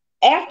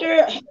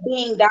 After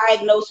being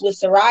diagnosed with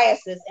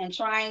psoriasis and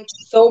trying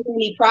so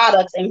many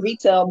products in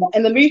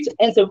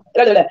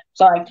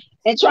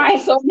trying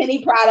so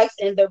many products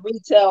in the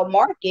retail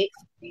market,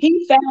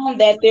 he found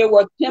that there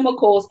were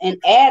chemicals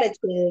and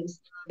additives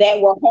that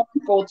were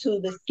harmful to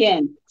the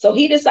skin. So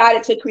he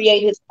decided to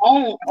create his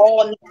own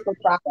all-natural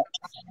product.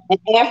 And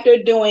after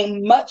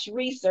doing much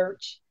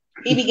research,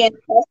 he began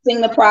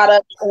testing the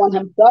product on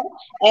himself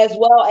as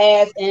well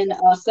as in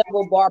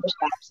several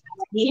barbershops.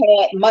 He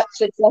had much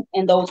success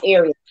in those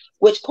areas,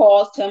 which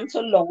caused him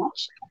to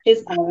launch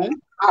his own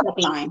product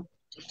line.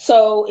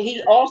 So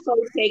he also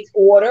takes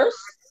orders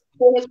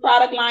for his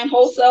product line,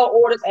 wholesale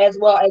orders, as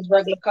well as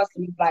regular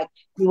customers like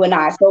you and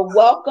I. So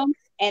welcome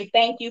and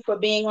thank you for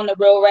being on the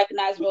Real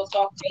Recognized Real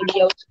Talk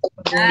radio.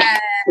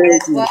 Yes,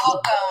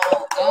 welcome.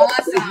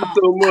 Awesome. Thank you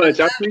so much.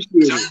 I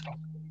appreciate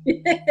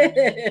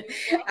it.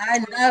 I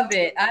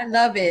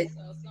love it.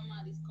 So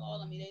somebody's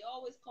calling me. They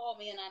always call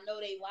me, and I know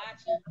they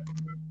watching.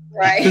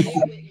 Right. Stay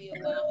with me a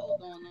while.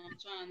 Hold on, I'm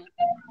trying to.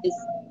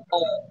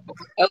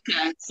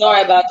 Okay,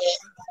 sorry about that.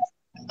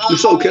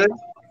 It's okay.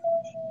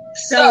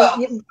 So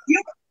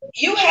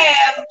you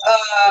have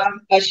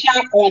a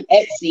shop on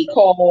Etsy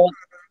called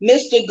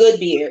Mr. Good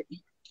Beard.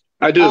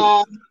 I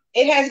do.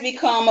 It has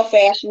become a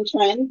fashion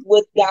trend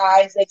with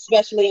guys,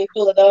 especially in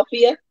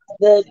Philadelphia.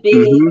 The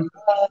big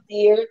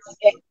beards.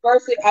 At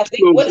first, I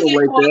think, what is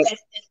it called in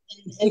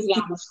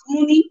Islam? A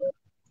Sunni?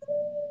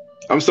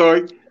 I'm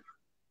sorry?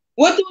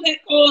 What do they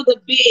call the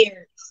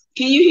beards?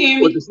 Can you hear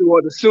me?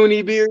 What, the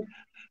Sunni beard?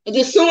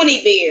 The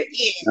Sunni beard,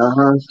 yeah.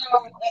 Uh-huh.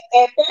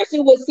 So at first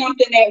it was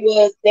something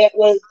that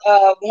was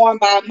worn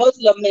by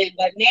Muslim men,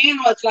 but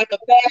now it's like a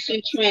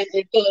fashion trend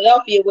in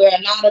Philadelphia where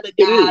a lot of the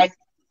guys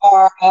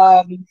are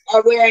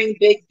wearing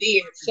big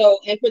beards. So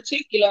in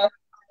particular,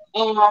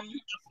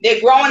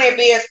 they're growing their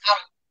beards out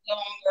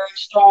longer and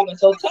stronger.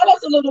 So tell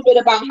us a little bit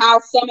about how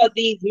some of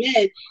these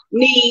men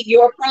need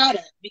your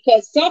product,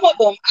 because some of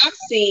them I've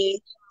seen,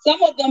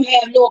 some of them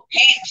have little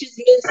patches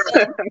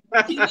missing.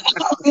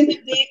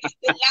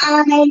 The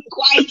line ain't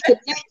quite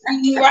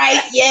connecting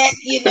right yet,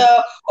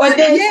 Or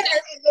then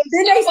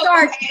they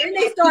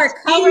start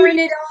coloring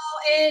it all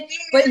in.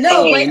 But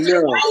no,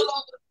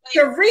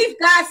 Sharif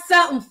got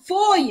something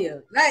for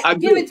you. Like,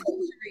 give it to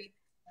him, Sharif.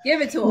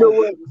 Give it to him. You know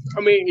what?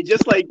 I mean,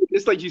 just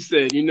like you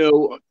said,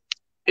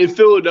 in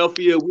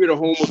Philadelphia, we're the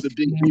home of the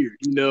big beard.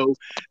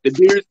 The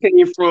beards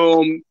came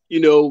from,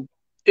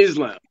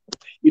 Islam.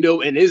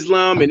 In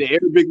Islam and in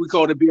Arabic, we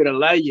call the beard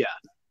alaya,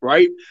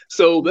 right?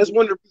 So that's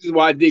one of the reasons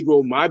why I did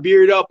grow my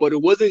beard up, but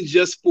it wasn't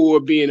just for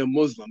being a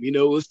Muslim. It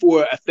was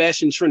for a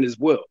fashion trend as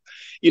well.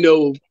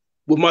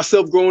 With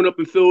myself growing up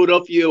in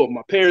Philadelphia, or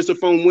my parents are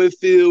from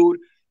Winfield,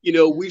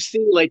 we've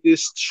seen like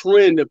this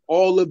trend of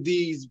all of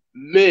these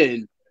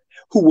men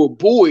who were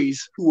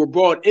boys who were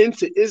brought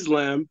into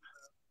Islam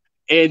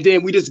And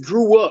then we just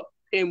grew up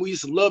and we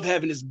just love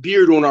having this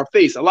beard on our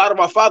face. A lot of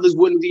our fathers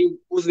wasn't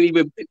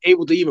even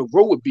able to even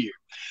grow a beard.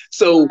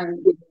 So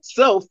with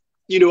myself,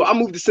 you know, I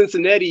moved to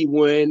Cincinnati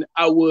when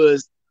I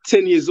was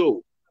 10 years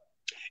old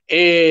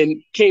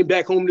and came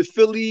back home to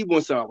Philly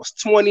once I was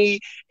 20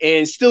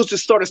 and still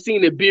just started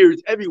seeing the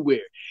beards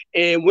everywhere.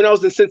 And when I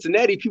was in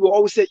Cincinnati, people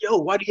always said, yo,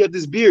 why do you have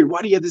this beard?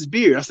 Why do you have this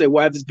beard? I said,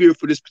 well, I have this beard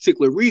for this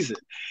particular reason.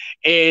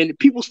 And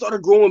people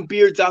started growing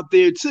beards out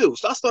there too.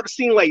 So I started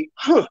seeing like,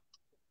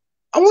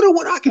 I wonder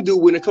what I can do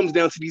when it comes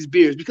down to these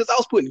beards, because I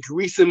was putting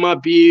grease in my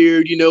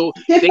beard, you know,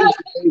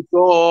 things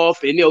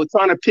off and, you know,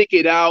 trying to pick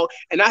it out.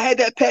 And I had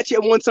that patch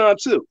at one time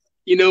too,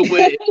 you know,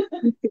 but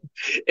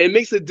it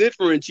makes a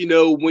difference, you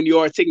know, when you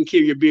are taking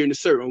care of your beard in a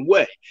certain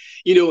way,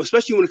 you know,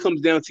 especially when it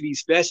comes down to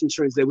these fashion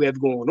trends that we have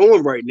going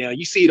on right now.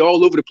 You see it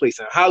all over the place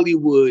in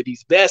Hollywood,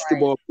 these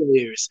basketball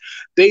players,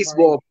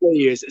 baseball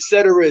players, et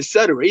cetera, et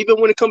cetera.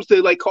 Even when it comes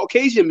to like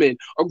Caucasian men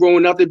are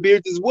growing out their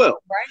beards as well.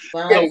 So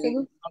I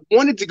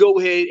wanted to go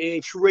ahead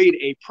and create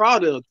a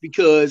product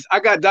because I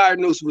got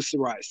diagnosed with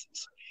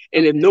psoriasis.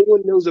 And if no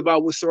one knows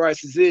about what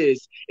psoriasis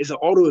is, it's an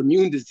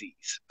autoimmune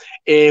disease.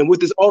 And with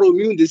this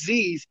autoimmune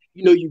disease,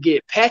 you know, you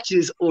get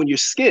patches on your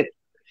skin,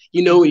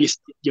 you know,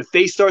 your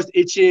face starts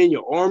itching,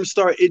 your arms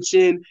start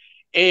itching,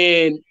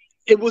 and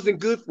it wasn't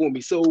good for me.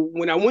 So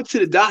when I went to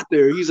the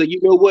doctor, he's like, you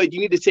know what, you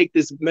need to take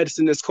this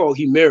medicine that's called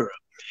Humira.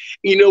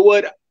 You know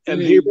what?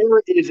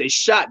 Humira is a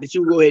shot that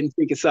you go ahead and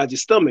take inside your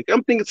stomach.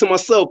 I'm thinking to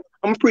myself,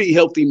 I'm a pretty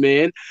healthy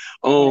man.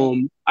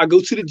 I go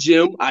to the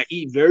gym, I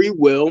eat very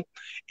well,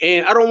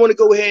 and I don't want to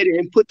go ahead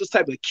and put those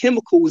type of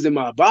chemicals in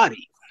my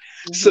body.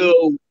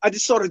 So I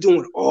just started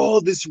doing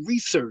all this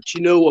research,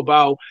 you know,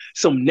 about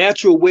some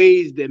natural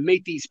ways that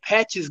make these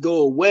patches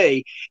go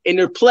away. And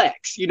they're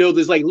plaques, you know,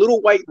 there's like little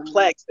white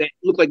plaques that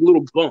look like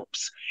little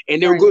bumps,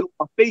 and they're good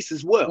on my face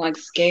as well. Like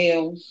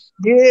scales.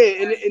 Yeah,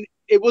 and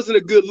it wasn't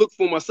a good look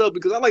for myself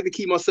because I like to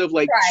keep myself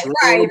like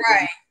right.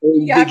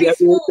 And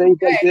things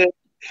like that.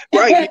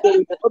 Right. You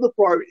know, the other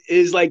part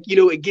is like, you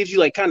know, it gives you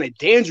like kind of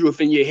dandruff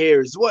in your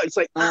hair as well. It's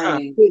like, I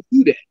can't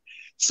do that.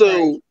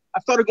 So I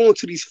started going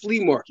to these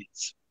flea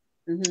markets.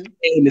 And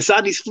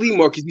inside these flea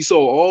markets, you saw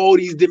all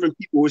these different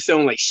people who were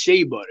selling like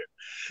shea butter.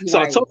 So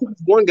I talked to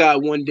this one guy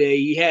one day,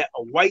 he had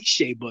a white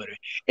shea butter.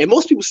 And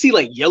most people see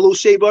like yellow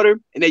shea butter,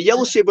 and that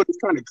yellow shea butter is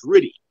kind of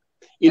gritty.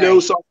 You know,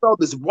 so I saw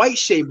this white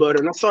shea butter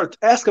and I started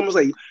asking him, I was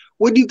like,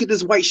 where do you get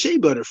this white shea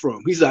butter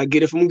from? He's like, I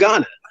get it from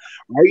Ghana.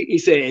 Right? He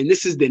said, and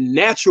this is the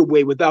natural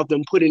way without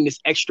them putting this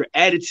extra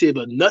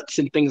additive of nuts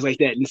and things like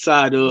that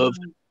inside of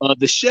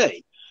the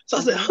shea. So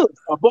I said,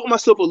 I bought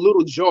myself a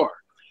little jar.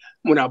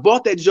 When I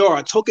bought that jar,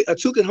 I took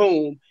it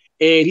home,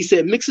 and he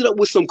said, mix it up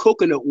with some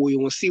coconut oil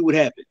and see what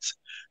happens.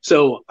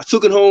 So I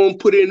took it home,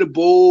 put it in a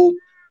bowl,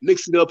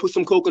 mixed it up, put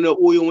some coconut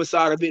oil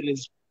inside of it, and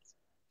it's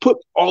put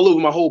all over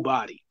my whole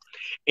body.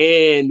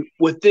 And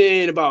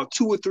within about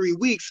 2 or 3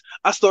 weeks,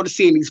 I started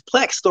seeing these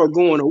plaques start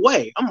going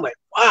away. I'm like,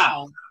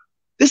 wow,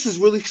 this is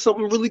really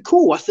something really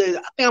cool. I said,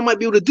 I think I might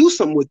be able to do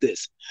something with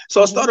this.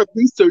 So I started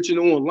researching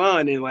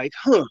online and like,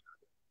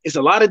 it's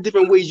a lot of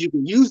different ways you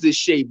can use this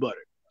shea butter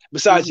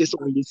besides just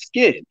on your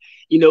skin,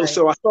 you know.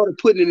 So I started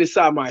putting it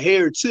inside my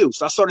hair too.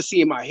 So I started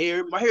seeing my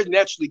hair is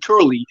naturally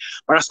curly,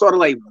 but I started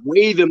like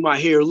waving my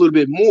hair a little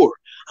bit more.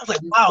 I was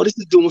like, wow, this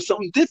is doing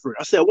something different.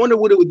 I said, I wonder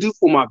what it would do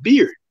for my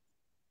beard.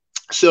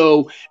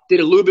 So did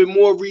a little bit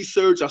more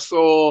research. I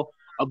saw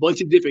a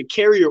bunch of different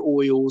carrier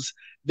oils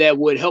that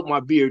would help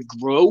my beard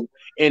grow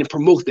and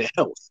promote the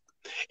health.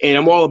 And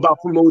I'm all about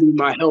promoting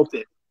my health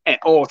at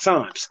all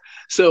times.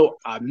 So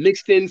I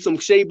mixed in some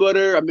shea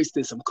butter. I mixed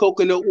in some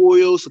coconut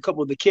oils, a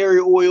couple of the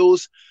carrier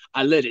oils.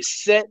 I let it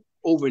set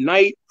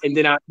overnight, and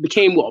then I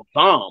became a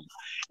balm.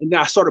 And then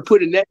I started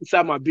putting that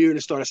inside my beard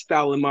and started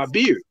styling my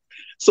beard.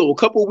 So a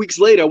couple of weeks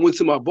later, I went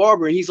to my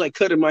barber, and he's like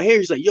cutting my hair.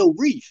 He's like, yo,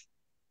 Reef.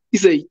 He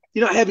said,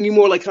 you're not having any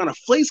more like kind of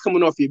flakes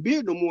coming off your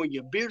beard no more.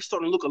 Your beard's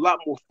starting to look a lot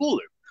more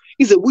fuller.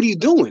 He said, what are you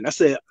doing? I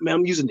said, man,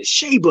 I'm using the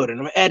shea butter,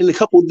 and I'm adding a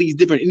couple of these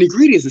different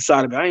ingredients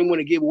inside of it. I didn't want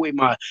to give away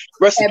my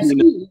recipe.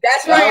 Absolutely.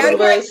 That's right. I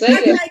was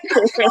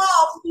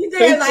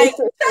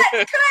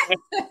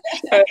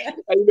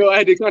you know, I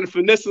had to kind of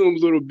finesse him a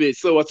little bit.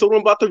 So I told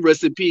him about the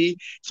recipe.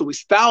 So he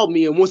styled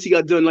me, and once he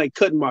got done like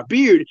cutting my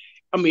beard,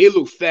 I mean, it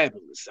looked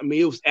fabulous. I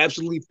mean, it was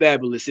absolutely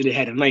fabulous, and it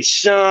had a nice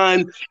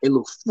shine. It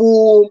looked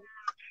full.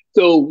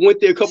 So went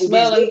there a couple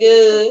Smelling weeks.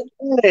 Good.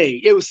 Hey,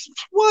 it was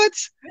what?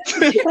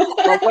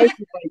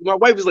 my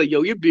wife was like,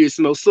 "Yo, your beard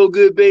smells so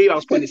good, babe." I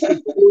was putting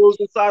essential oils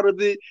inside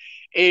of it,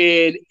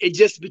 and it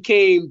just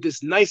became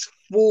this nice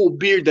full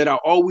beard that I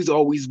always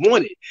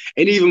wanted.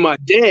 And even my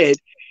dad,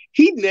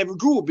 he never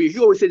grew a beard. He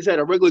always said he had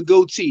a regular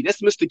goatee.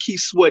 That's Mr.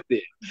 Keith Sweat there.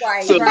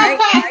 Right. So,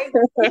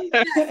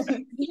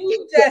 Jesse.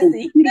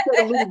 He had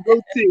a little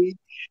goatee,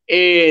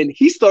 and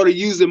he started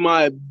using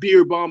my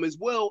beard balm as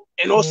well.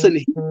 And all of a sudden,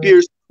 his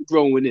beard started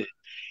growing in.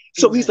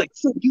 So he's like,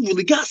 so you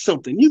really got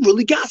something. You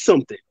really got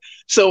something.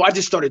 So I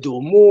just started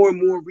doing more and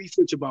more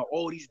research about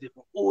all these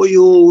different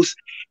oils,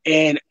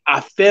 and I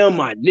found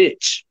my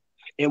niche.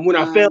 And when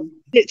I found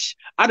my niche,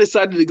 I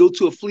decided to go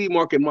to a flea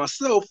market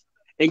myself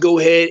and go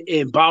ahead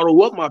and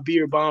bottle up my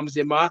beard bombs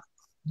and my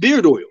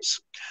beard oils.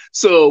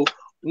 So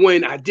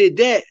when I did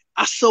that,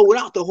 I sold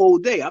out the whole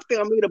day. I think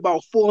I made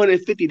about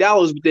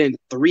 $450 within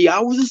 3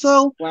 hours or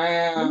so.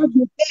 Wow. When I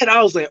did that,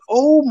 I was like,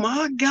 oh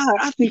my God,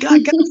 I think I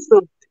got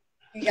something.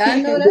 Yeah,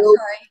 I know that's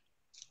right.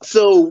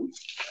 So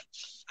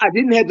I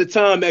didn't have the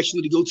time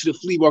actually to go to the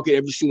flea market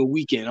every single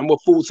weekend. I'm a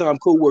full-time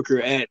co-worker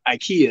at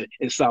IKEA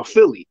in South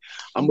Philly.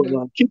 I'm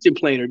a kitchen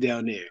planner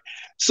down there.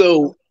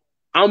 So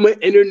I'm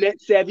an internet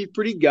savvy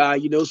pretty guy,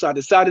 you know, so I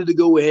decided to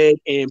go ahead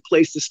and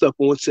place the stuff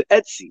onto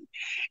Etsy.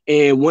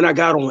 And when I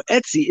got on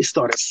Etsy, it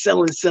started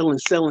selling.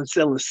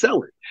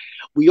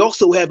 We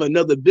also have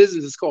another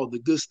business. It's called the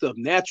Good Stuff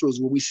Naturals,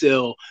 where we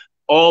sell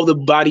all the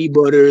body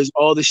butters,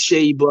 all the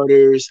shea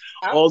butters.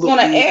 I was going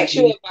to ask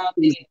you about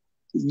that.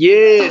 Yeah.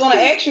 I was going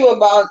to ask you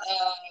about,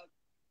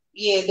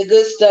 the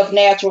Good Stuff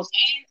Naturals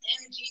and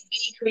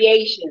MGB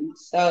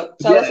Creations. So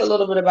tell us a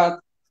little bit about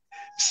that.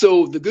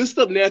 So the Good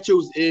Stuff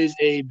Naturals is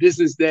a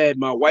business that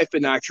my wife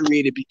and I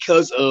created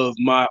because of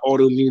my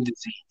autoimmune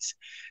disease.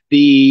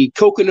 The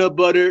coconut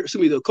butter,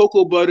 the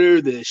cocoa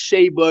butter, the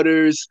shea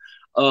butters.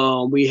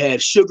 We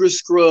have sugar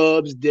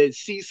scrubs, Dead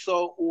Sea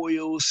salt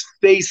oils,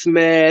 face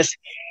masks,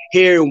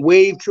 hair and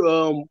wave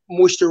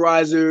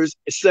moisturizers,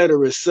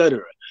 etc.,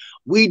 etc.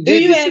 We did.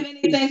 Do you have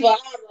anything for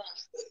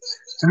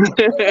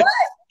eyebrows?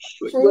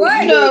 For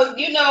what?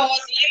 You know,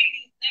 us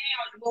ladies now,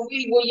 when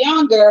we were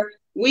younger,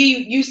 we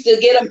used to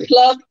get them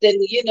plucked, and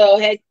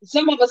had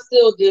some of us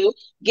still do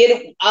get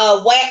them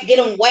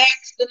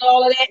waxed and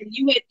all of that. And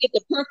you had to get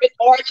the perfect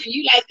arch, and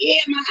you like, yeah,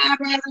 my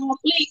eyebrows are on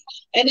fleek.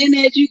 And then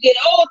as you get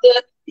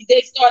older,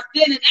 they start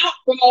thinning out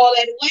from all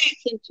that wax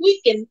and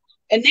tweaking,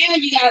 and now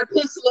you got to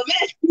put some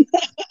in.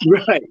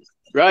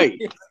 Right.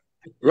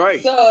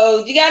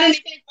 So you got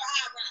anything for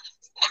eyebrows?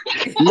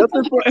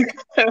 Nothing for.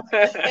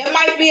 There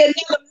might be another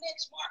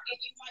niche market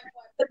you might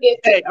want to get.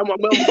 Hey, I'm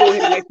gonna go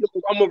ahead.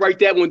 I'm gonna write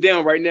that one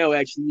down right now.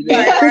 Actually,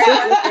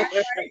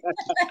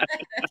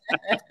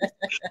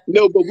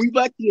 no, but we've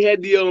actually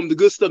had the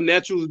Good Stuff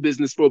Naturals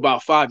business for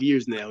about 5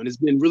 years now, and it's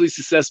been really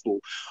successful.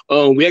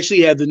 We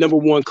actually have the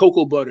 #1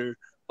 cocoa butter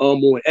on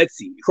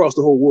Etsy across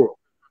the whole world.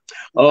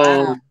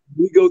 Wow.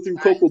 We go through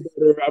cocoa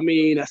butter. I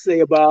mean, I say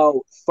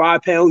about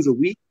 5 pounds a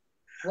week.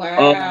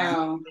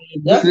 Wow,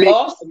 that's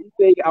awesome.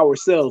 We take it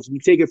ourselves. We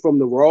take it from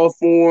the raw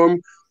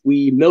form.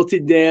 We melt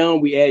it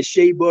down. We add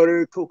shea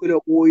butter,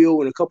 coconut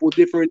oil, and a couple of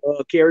different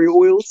carrier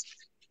oils.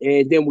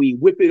 And then we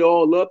whip it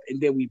all up,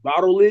 and then we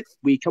bottle it.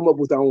 We come up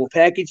with our own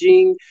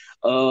packaging.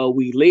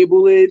 We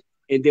label it,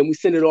 and then we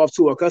send it off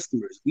to our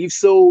customers. We've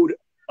sold,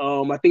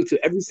 I think,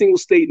 to every single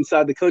state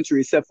inside the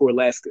country except for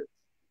Alaska.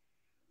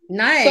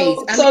 Nice.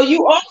 So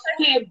you also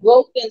have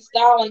growth and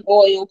styling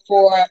oil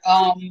for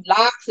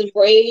locks and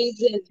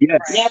braids and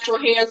natural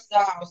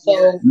hairstyles.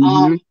 So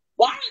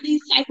why are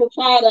these type of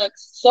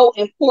products so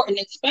important,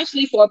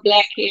 especially for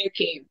Black hair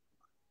care?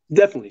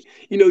 Definitely.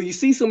 You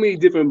see so many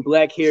different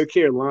Black hair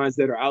care lines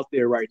that are out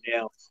there right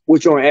now,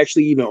 which aren't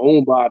actually even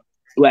owned by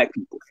Black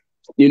people.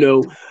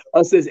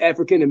 Us as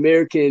African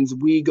Americans,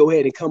 we go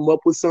ahead and come up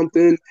with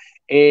something,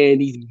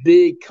 and these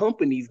big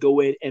companies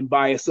go ahead and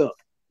buy us up.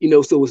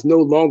 So it's no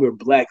longer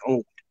Black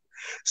owned.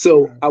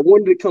 So I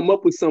wanted to come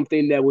up with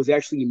something that was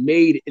actually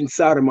made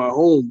inside of my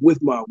home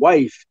with my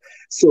wife,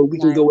 so we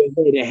can go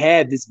ahead and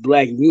have this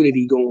Black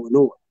unity going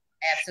on.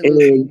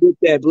 Absolutely. And with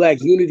that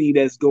Black unity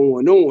that's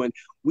going on,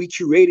 we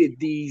created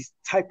these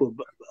type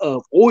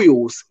of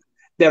oils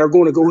that are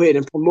going to go ahead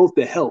and promote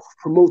the health,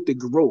 promote the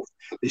growth,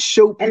 to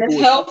show people. And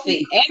it's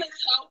healthy.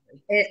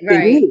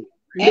 Right.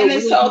 And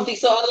it's healthy.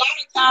 So a lot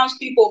of times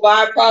people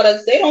buy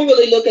products, they don't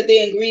really look at the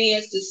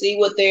ingredients to see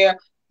what they're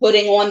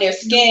putting on their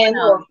skin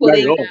or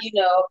putting, in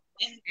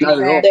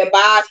their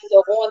bodies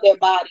or on their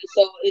body.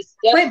 So it's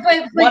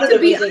definitely one of the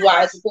reasons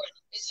why it's important.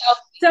 It's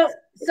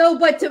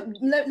healthy.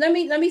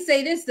 Let me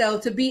say this though,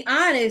 to be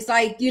honest,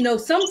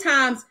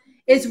 sometimes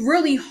it's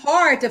really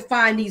hard to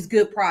find these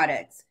good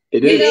products.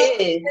 It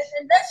is.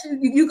 Unless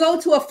you go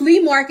to a flea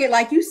market,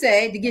 like you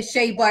said, to get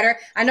shea butter.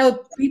 I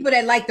know people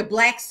that like the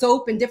black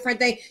soap and different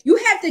things. You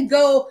have to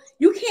go.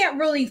 You can't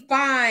really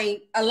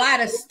find a lot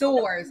of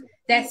stores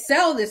that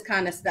sell this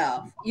kind of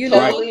stuff.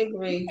 Totally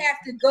agree. You have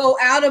to go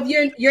out of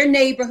your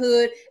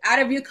neighborhood, out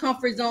of your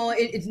comfort zone.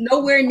 It's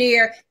nowhere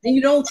near. Then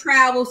you don't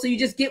travel, so you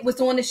just get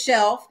what's on the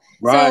shelf.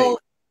 Right. So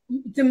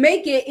to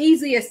make it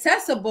easily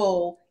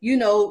accessible,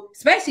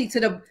 especially to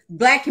the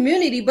Black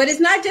community, but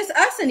it's not just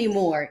us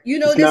anymore.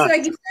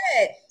 Like you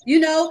said,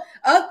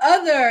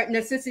 other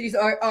necessities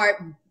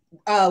are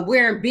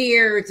wearing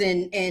beards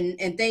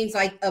and things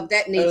like of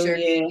that nature.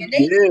 And they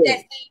need that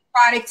same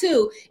product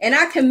too. And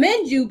I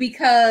commend you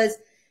because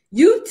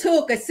you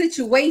took a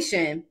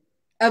situation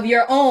of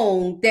your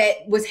own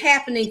that was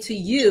happening to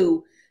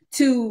you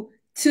to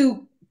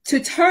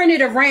turn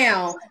it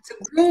around, to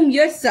groom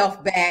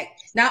yourself back.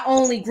 Not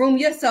only groom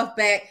yourself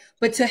back,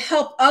 but to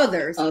help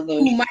others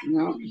who might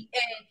be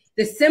in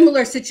the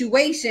similar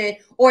situation,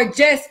 or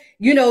just,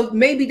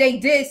 maybe they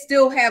did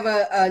still have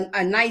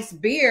a nice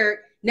beard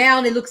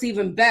now it looks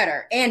even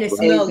better and it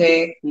smells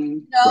exactly. good.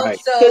 You know? Right.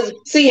 So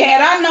see,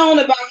 had I known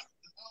about,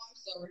 I'm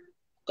sorry.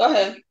 Go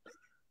ahead.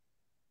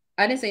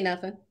 I didn't say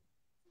nothing.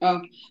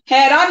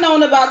 Had I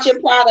known about your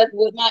product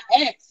with my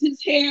ex,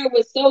 his hair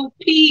was so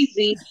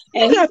peasy,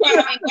 and he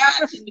probably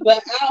watching,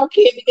 but I don't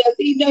care because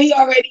he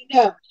already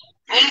know.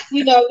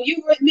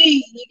 You with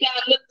me, you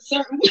gotta look a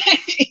certain way.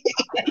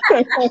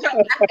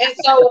 And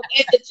so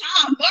at the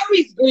time,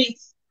 Murray's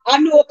grease, I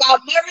knew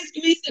about Murray's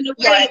grease and the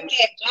way it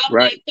catch. I'm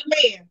like, come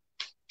here.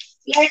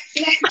 Slack.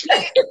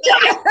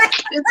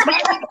 It's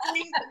Murray's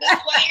grease and this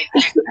way it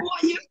catch for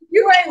you.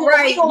 You ain't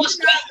right. You're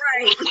not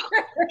right.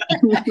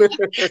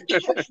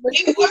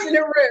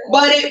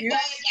 But like I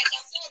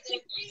said, the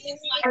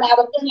ingredients might not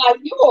have been like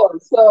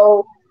yours.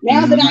 So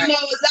now that I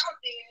know it's out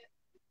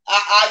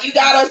there, you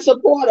got a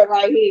supporter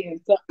right here.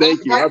 So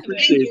thank you. I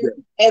appreciate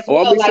that. As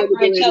well, I'll like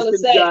Franchella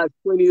said. guys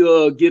plenty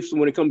of gifts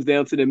when it comes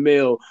down to the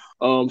mail.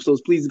 So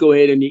please go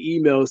ahead and your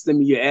email, send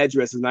me your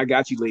addresses, and I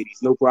got you, ladies.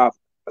 No problem.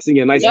 I send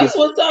you a nice gift. That's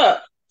what's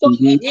up. So I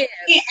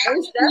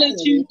let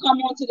you come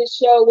onto the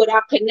show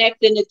without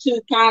connecting the two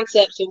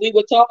concepts. So we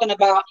were talking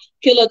about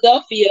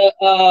Philadelphia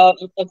of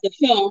the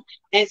film.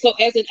 And so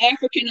as an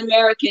African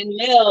American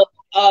male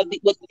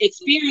with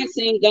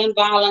experiencing gun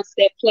violence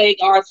that plague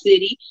our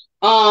city,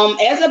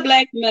 as a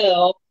Black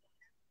male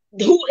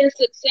who is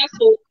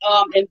successful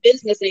in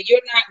business, and you're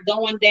not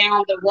going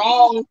down the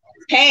wrong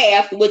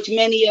path, which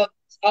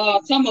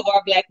some of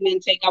our Black men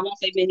take, I won't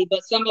say many,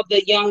 but some of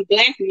the young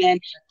Black men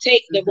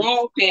take the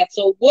wrong path.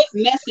 So what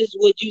message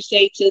would you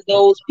say to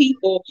those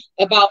people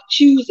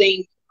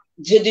choosing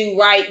to do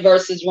right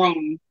versus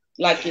wrong,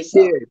 like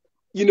yourself?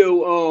 Yeah.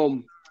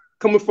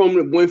 Coming from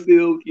the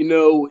Winfield,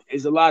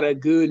 there's a lot of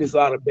good, and there's a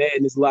lot of bad,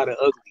 and there's a lot of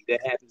ugly that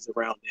happens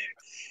around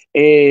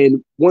there.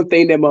 And one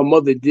thing that my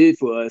mother did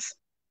for us,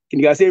 can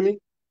you guys hear me?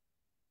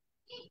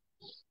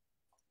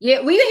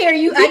 Yeah, we hear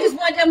you. I just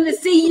want them to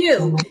see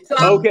you.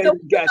 So,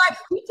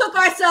 we took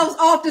ourselves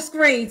off the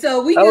screen,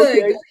 so we good.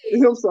 Okay.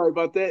 I'm sorry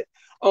about that.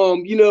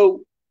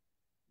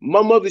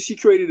 My mother, she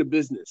created a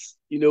business,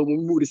 when we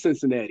moved to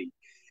Cincinnati.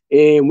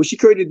 And when she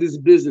created this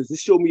business, it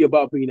showed me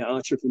about being an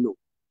entrepreneur.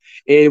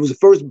 And it was the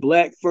first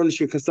Black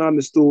furniture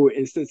consignment store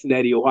in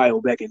Cincinnati,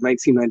 Ohio, back in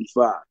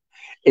 1995.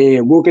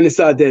 And working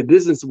inside that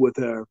business with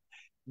her,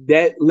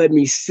 that let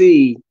me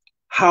see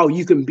how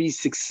you can be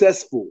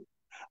successful.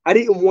 I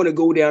didn't want to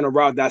go down a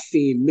route that I've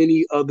seen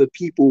many other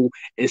people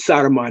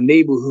inside of my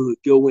neighborhood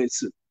go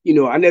into.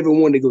 I never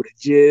wanted to go to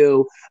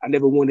jail. I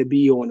never wanted to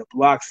be on the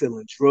block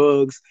selling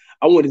drugs.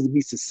 I wanted to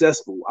be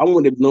successful. I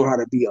wanted to learn how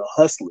to be a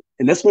hustler.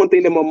 And that's one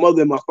thing that my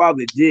mother and my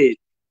father did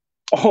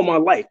all my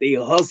life. They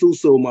hustle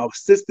so my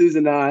sisters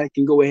and I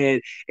can go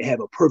ahead and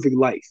have a perfect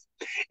life.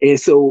 And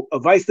so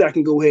advice that I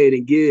can go ahead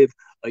and give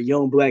a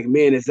young Black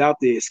man that's out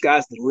there,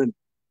 sky's the limit.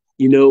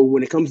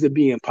 When it comes to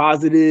being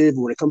positive,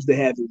 when it comes to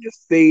having your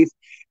faith,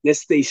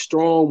 let's stay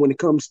strong when it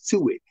comes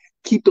to it.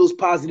 Keep those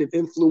positive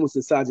influences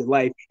inside your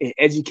life and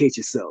educate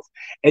yourself.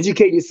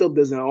 Educating yourself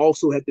doesn't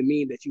also have to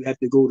mean that you have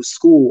to go to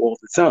school all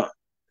the time.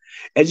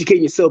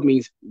 Educating yourself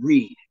means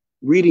read.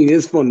 Reading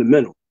is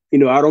fundamental. I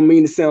don't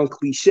mean to sound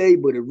cliche,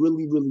 but it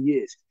really, really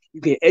is. You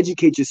can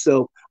educate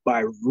yourself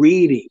by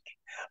reading,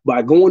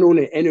 by going on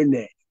the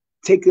internet,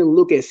 taking a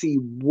look and see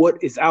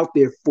what is out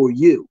there for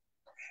you.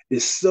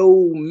 There's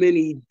so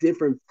many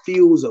different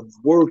fields of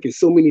work and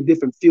so many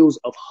different fields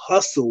of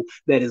hustle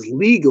that is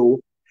legal,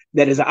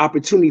 that is an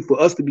opportunity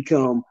for us to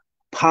become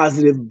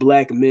positive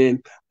Black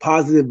men,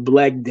 positive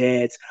Black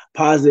dads,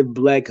 positive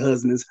Black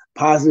husbands,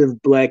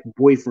 positive Black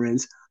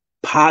boyfriends,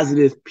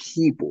 positive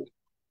people.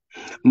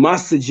 My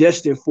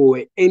suggestion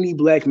for any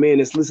Black man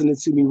that's listening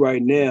to me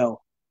right now,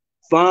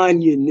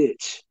 find your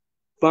niche,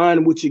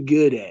 find what you're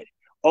good at.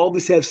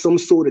 Always have some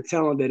sort of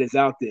talent that is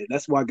out there.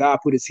 That's why God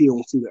put us here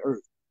onto the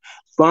earth.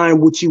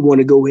 Find what you want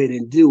to go ahead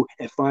and do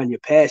and find your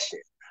passion.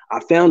 I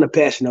found a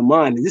passion of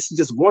mine, and this is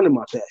just one of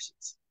my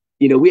passions.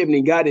 We haven't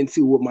even got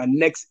into what my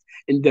next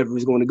endeavor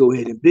is going to go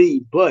ahead and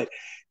be, but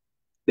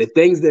the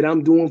things that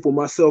I'm doing for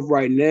myself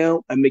right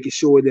now, I'm making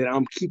sure that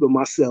I'm keeping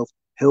myself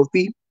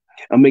healthy.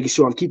 I'm making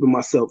sure I'm keeping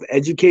myself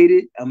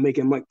educated. I'm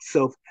making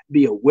myself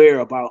be aware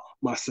about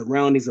my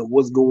surroundings and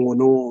what's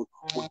going on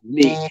with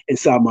me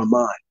inside my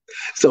mind.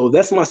 So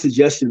that's my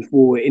suggestion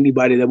for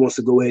anybody that wants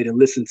to go ahead and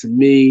listen to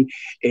me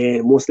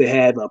and wants to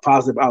have a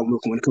positive outlook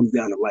when it comes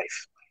down to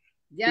life.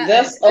 Yeah,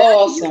 that's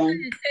awesome.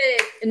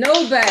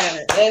 No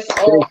better. That's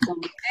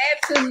awesome.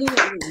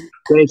 Absolutely.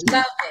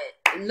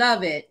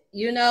 Love it.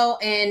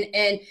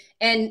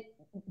 And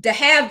to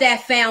have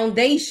that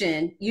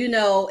foundation,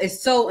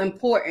 is so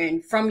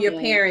important from your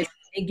parents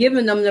and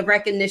giving them the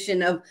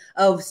recognition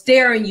of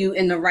steering you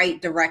in the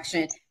right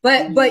direction.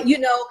 But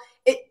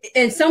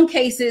in some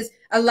cases,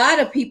 a lot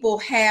of people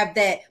have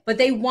that, but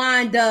they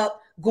wind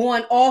up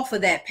going off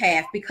of that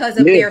path because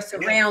of their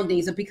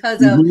surroundings or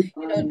because of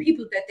the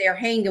people that they're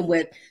hanging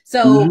with.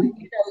 So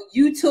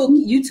you took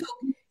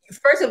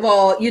first of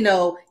all, you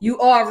know, you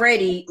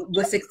already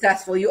were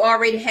successful. You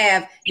already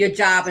have your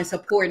job and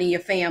supporting your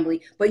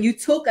family, but you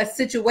took a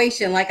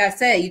situation, like I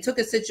said, you took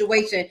a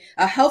situation,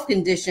 a health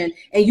condition,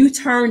 and you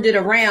turned it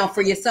around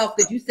for yourself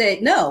because you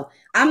said, no,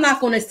 I'm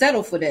not going to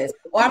settle for this,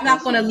 or I'm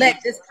not going to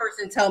let this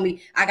person tell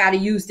me I got to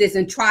use this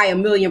and try a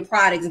million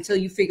products until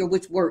you figure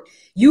which work.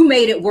 You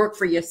made it work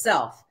for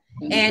yourself.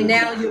 And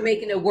now you're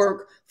making it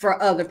work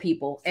for other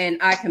people. And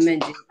I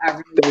commend you. I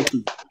really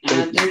do.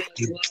 Thank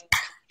you.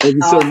 Thank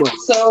you so much.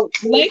 So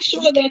make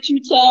sure that you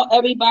tell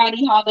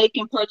everybody how they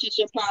can purchase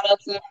your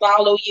products and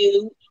follow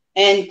you.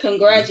 And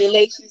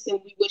congratulations, and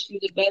we wish you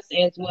the best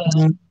as well.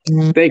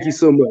 Thank you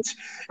so much.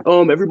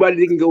 Everybody,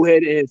 they can go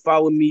ahead and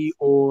follow me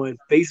on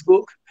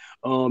Facebook.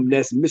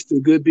 That's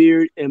Mr. Good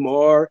Beard,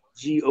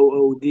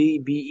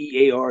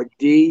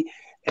 MrGoodBeard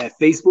at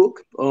Facebook.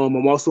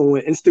 I'm also on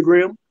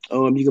Instagram.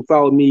 You can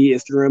follow me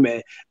Instagram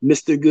at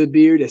Mr. Good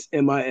Beard. That's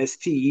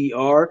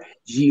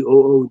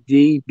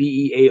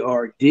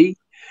MisterGoodBeard.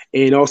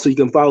 And also you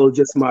can follow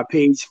just my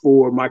page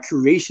for my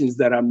creations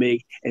that I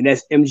make, and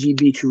that's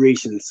MGB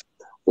Creations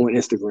on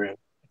Instagram.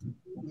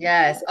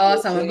 Yes,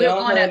 awesome. And we're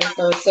gonna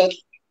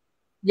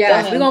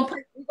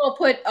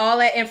put all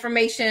that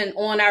information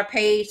on our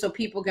page so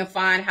people can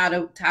find how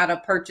to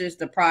purchase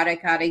the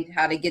product, how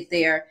to get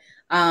there.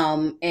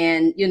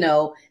 And you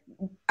know,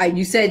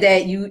 you said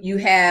that you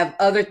have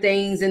other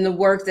things in the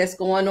works that's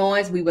going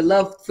on. So we would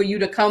love for you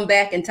to come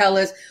back and tell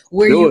us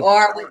where you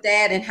are with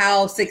that and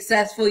how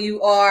successful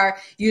you are,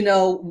 you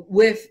know,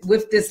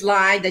 with this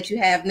line that you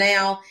have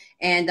now.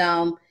 And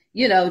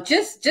you know,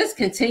 just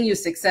continue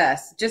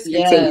success. Just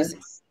continue.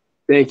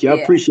 Thank you. I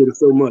appreciate it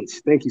so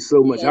much. Thank you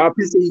so much. I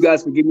appreciate you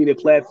guys for giving me the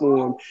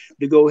platform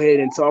to go ahead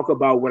and talk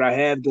about what I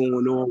have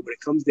going on when it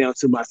comes down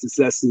to my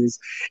successes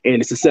and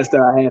the success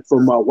that I have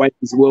for my wife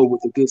as well with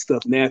the Good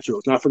Stuff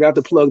Naturals. And I forgot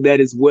to plug that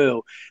as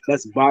well.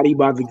 That's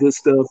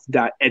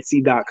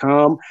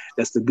bodybythegoodstuff.etsy.com.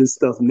 That's the Good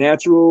Stuff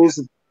Naturals.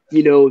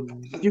 You know,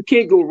 you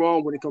can't go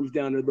wrong when it comes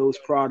down to those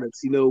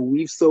products. You know,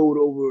 we've sold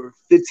over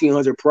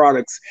 1,500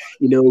 products,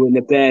 you know, in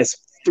the past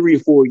 3 or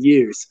 4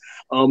 years.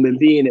 And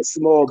being a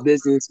small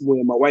business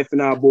where my wife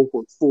and I both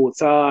work full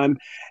time,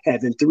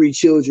 having 3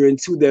 children,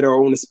 2 that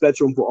are on the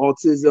spectrum for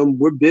autism,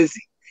 we're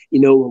busy, you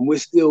know, and we're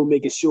still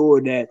making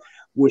sure that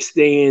we're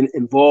staying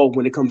involved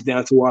when it comes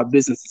down to our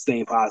business and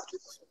staying positive.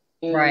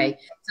 Right.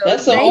 So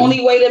that's the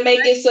only way to make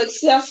it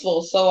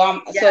successful.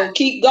 So so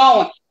keep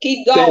going.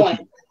 Keep going.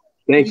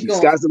 Thank you.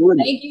 Sky's the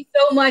limit. Thank you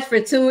so much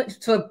for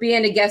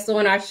being a guest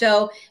on our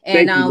show.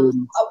 And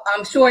I'm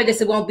sure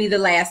this won't be the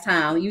last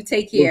time. You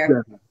take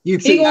care. You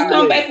too. He gonna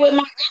come back with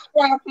my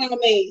eyebrow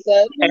pomade,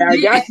 so hey,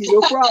 I got you, no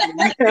problem.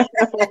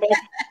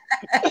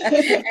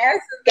 Absolutely.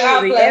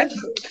 God bless.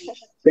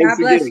 God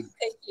bless you.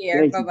 Take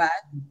care. Bye-bye.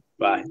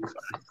 Bye.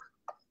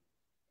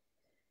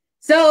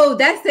 So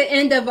that's the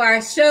end of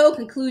our show,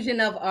 conclusion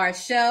of our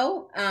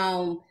show.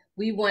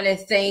 We want to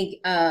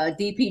thank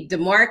DP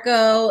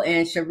Demarco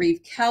and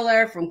Sharif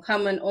Keller from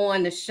coming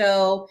on the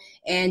show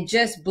and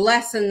just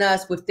blessing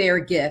us with their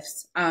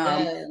gifts. We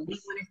want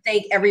to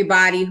thank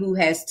everybody who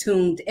has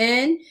tuned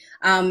in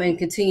and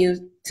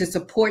continue to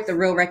support the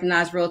Real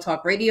Recognized Real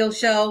Talk Radio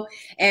show.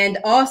 And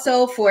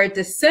also for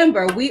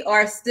December, we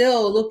are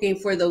still looking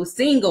for those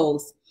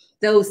singles,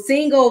 those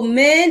single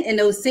men and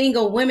those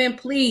single women.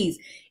 Please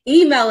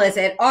email us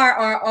at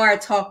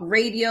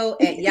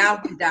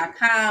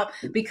rrrtalkradio@yahoo.com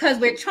because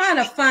we're trying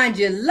to find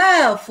your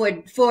love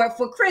for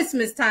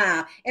Christmas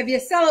time. If you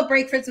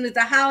celebrate Christmas,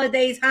 the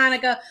holidays,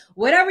 Hanukkah,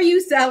 whatever you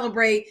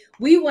celebrate,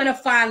 we want to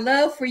find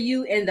love for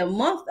you in the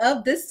month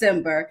of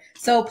December.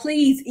 So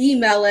please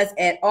email us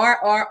at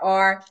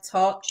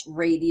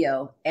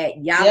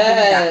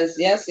rrrtalkradio@yahoo.com.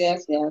 Yes.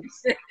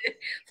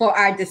 For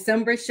our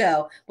December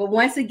show. But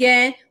once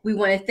again, we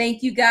want to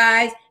thank you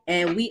guys,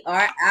 and we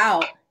are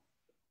out.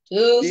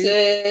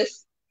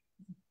 Deuces.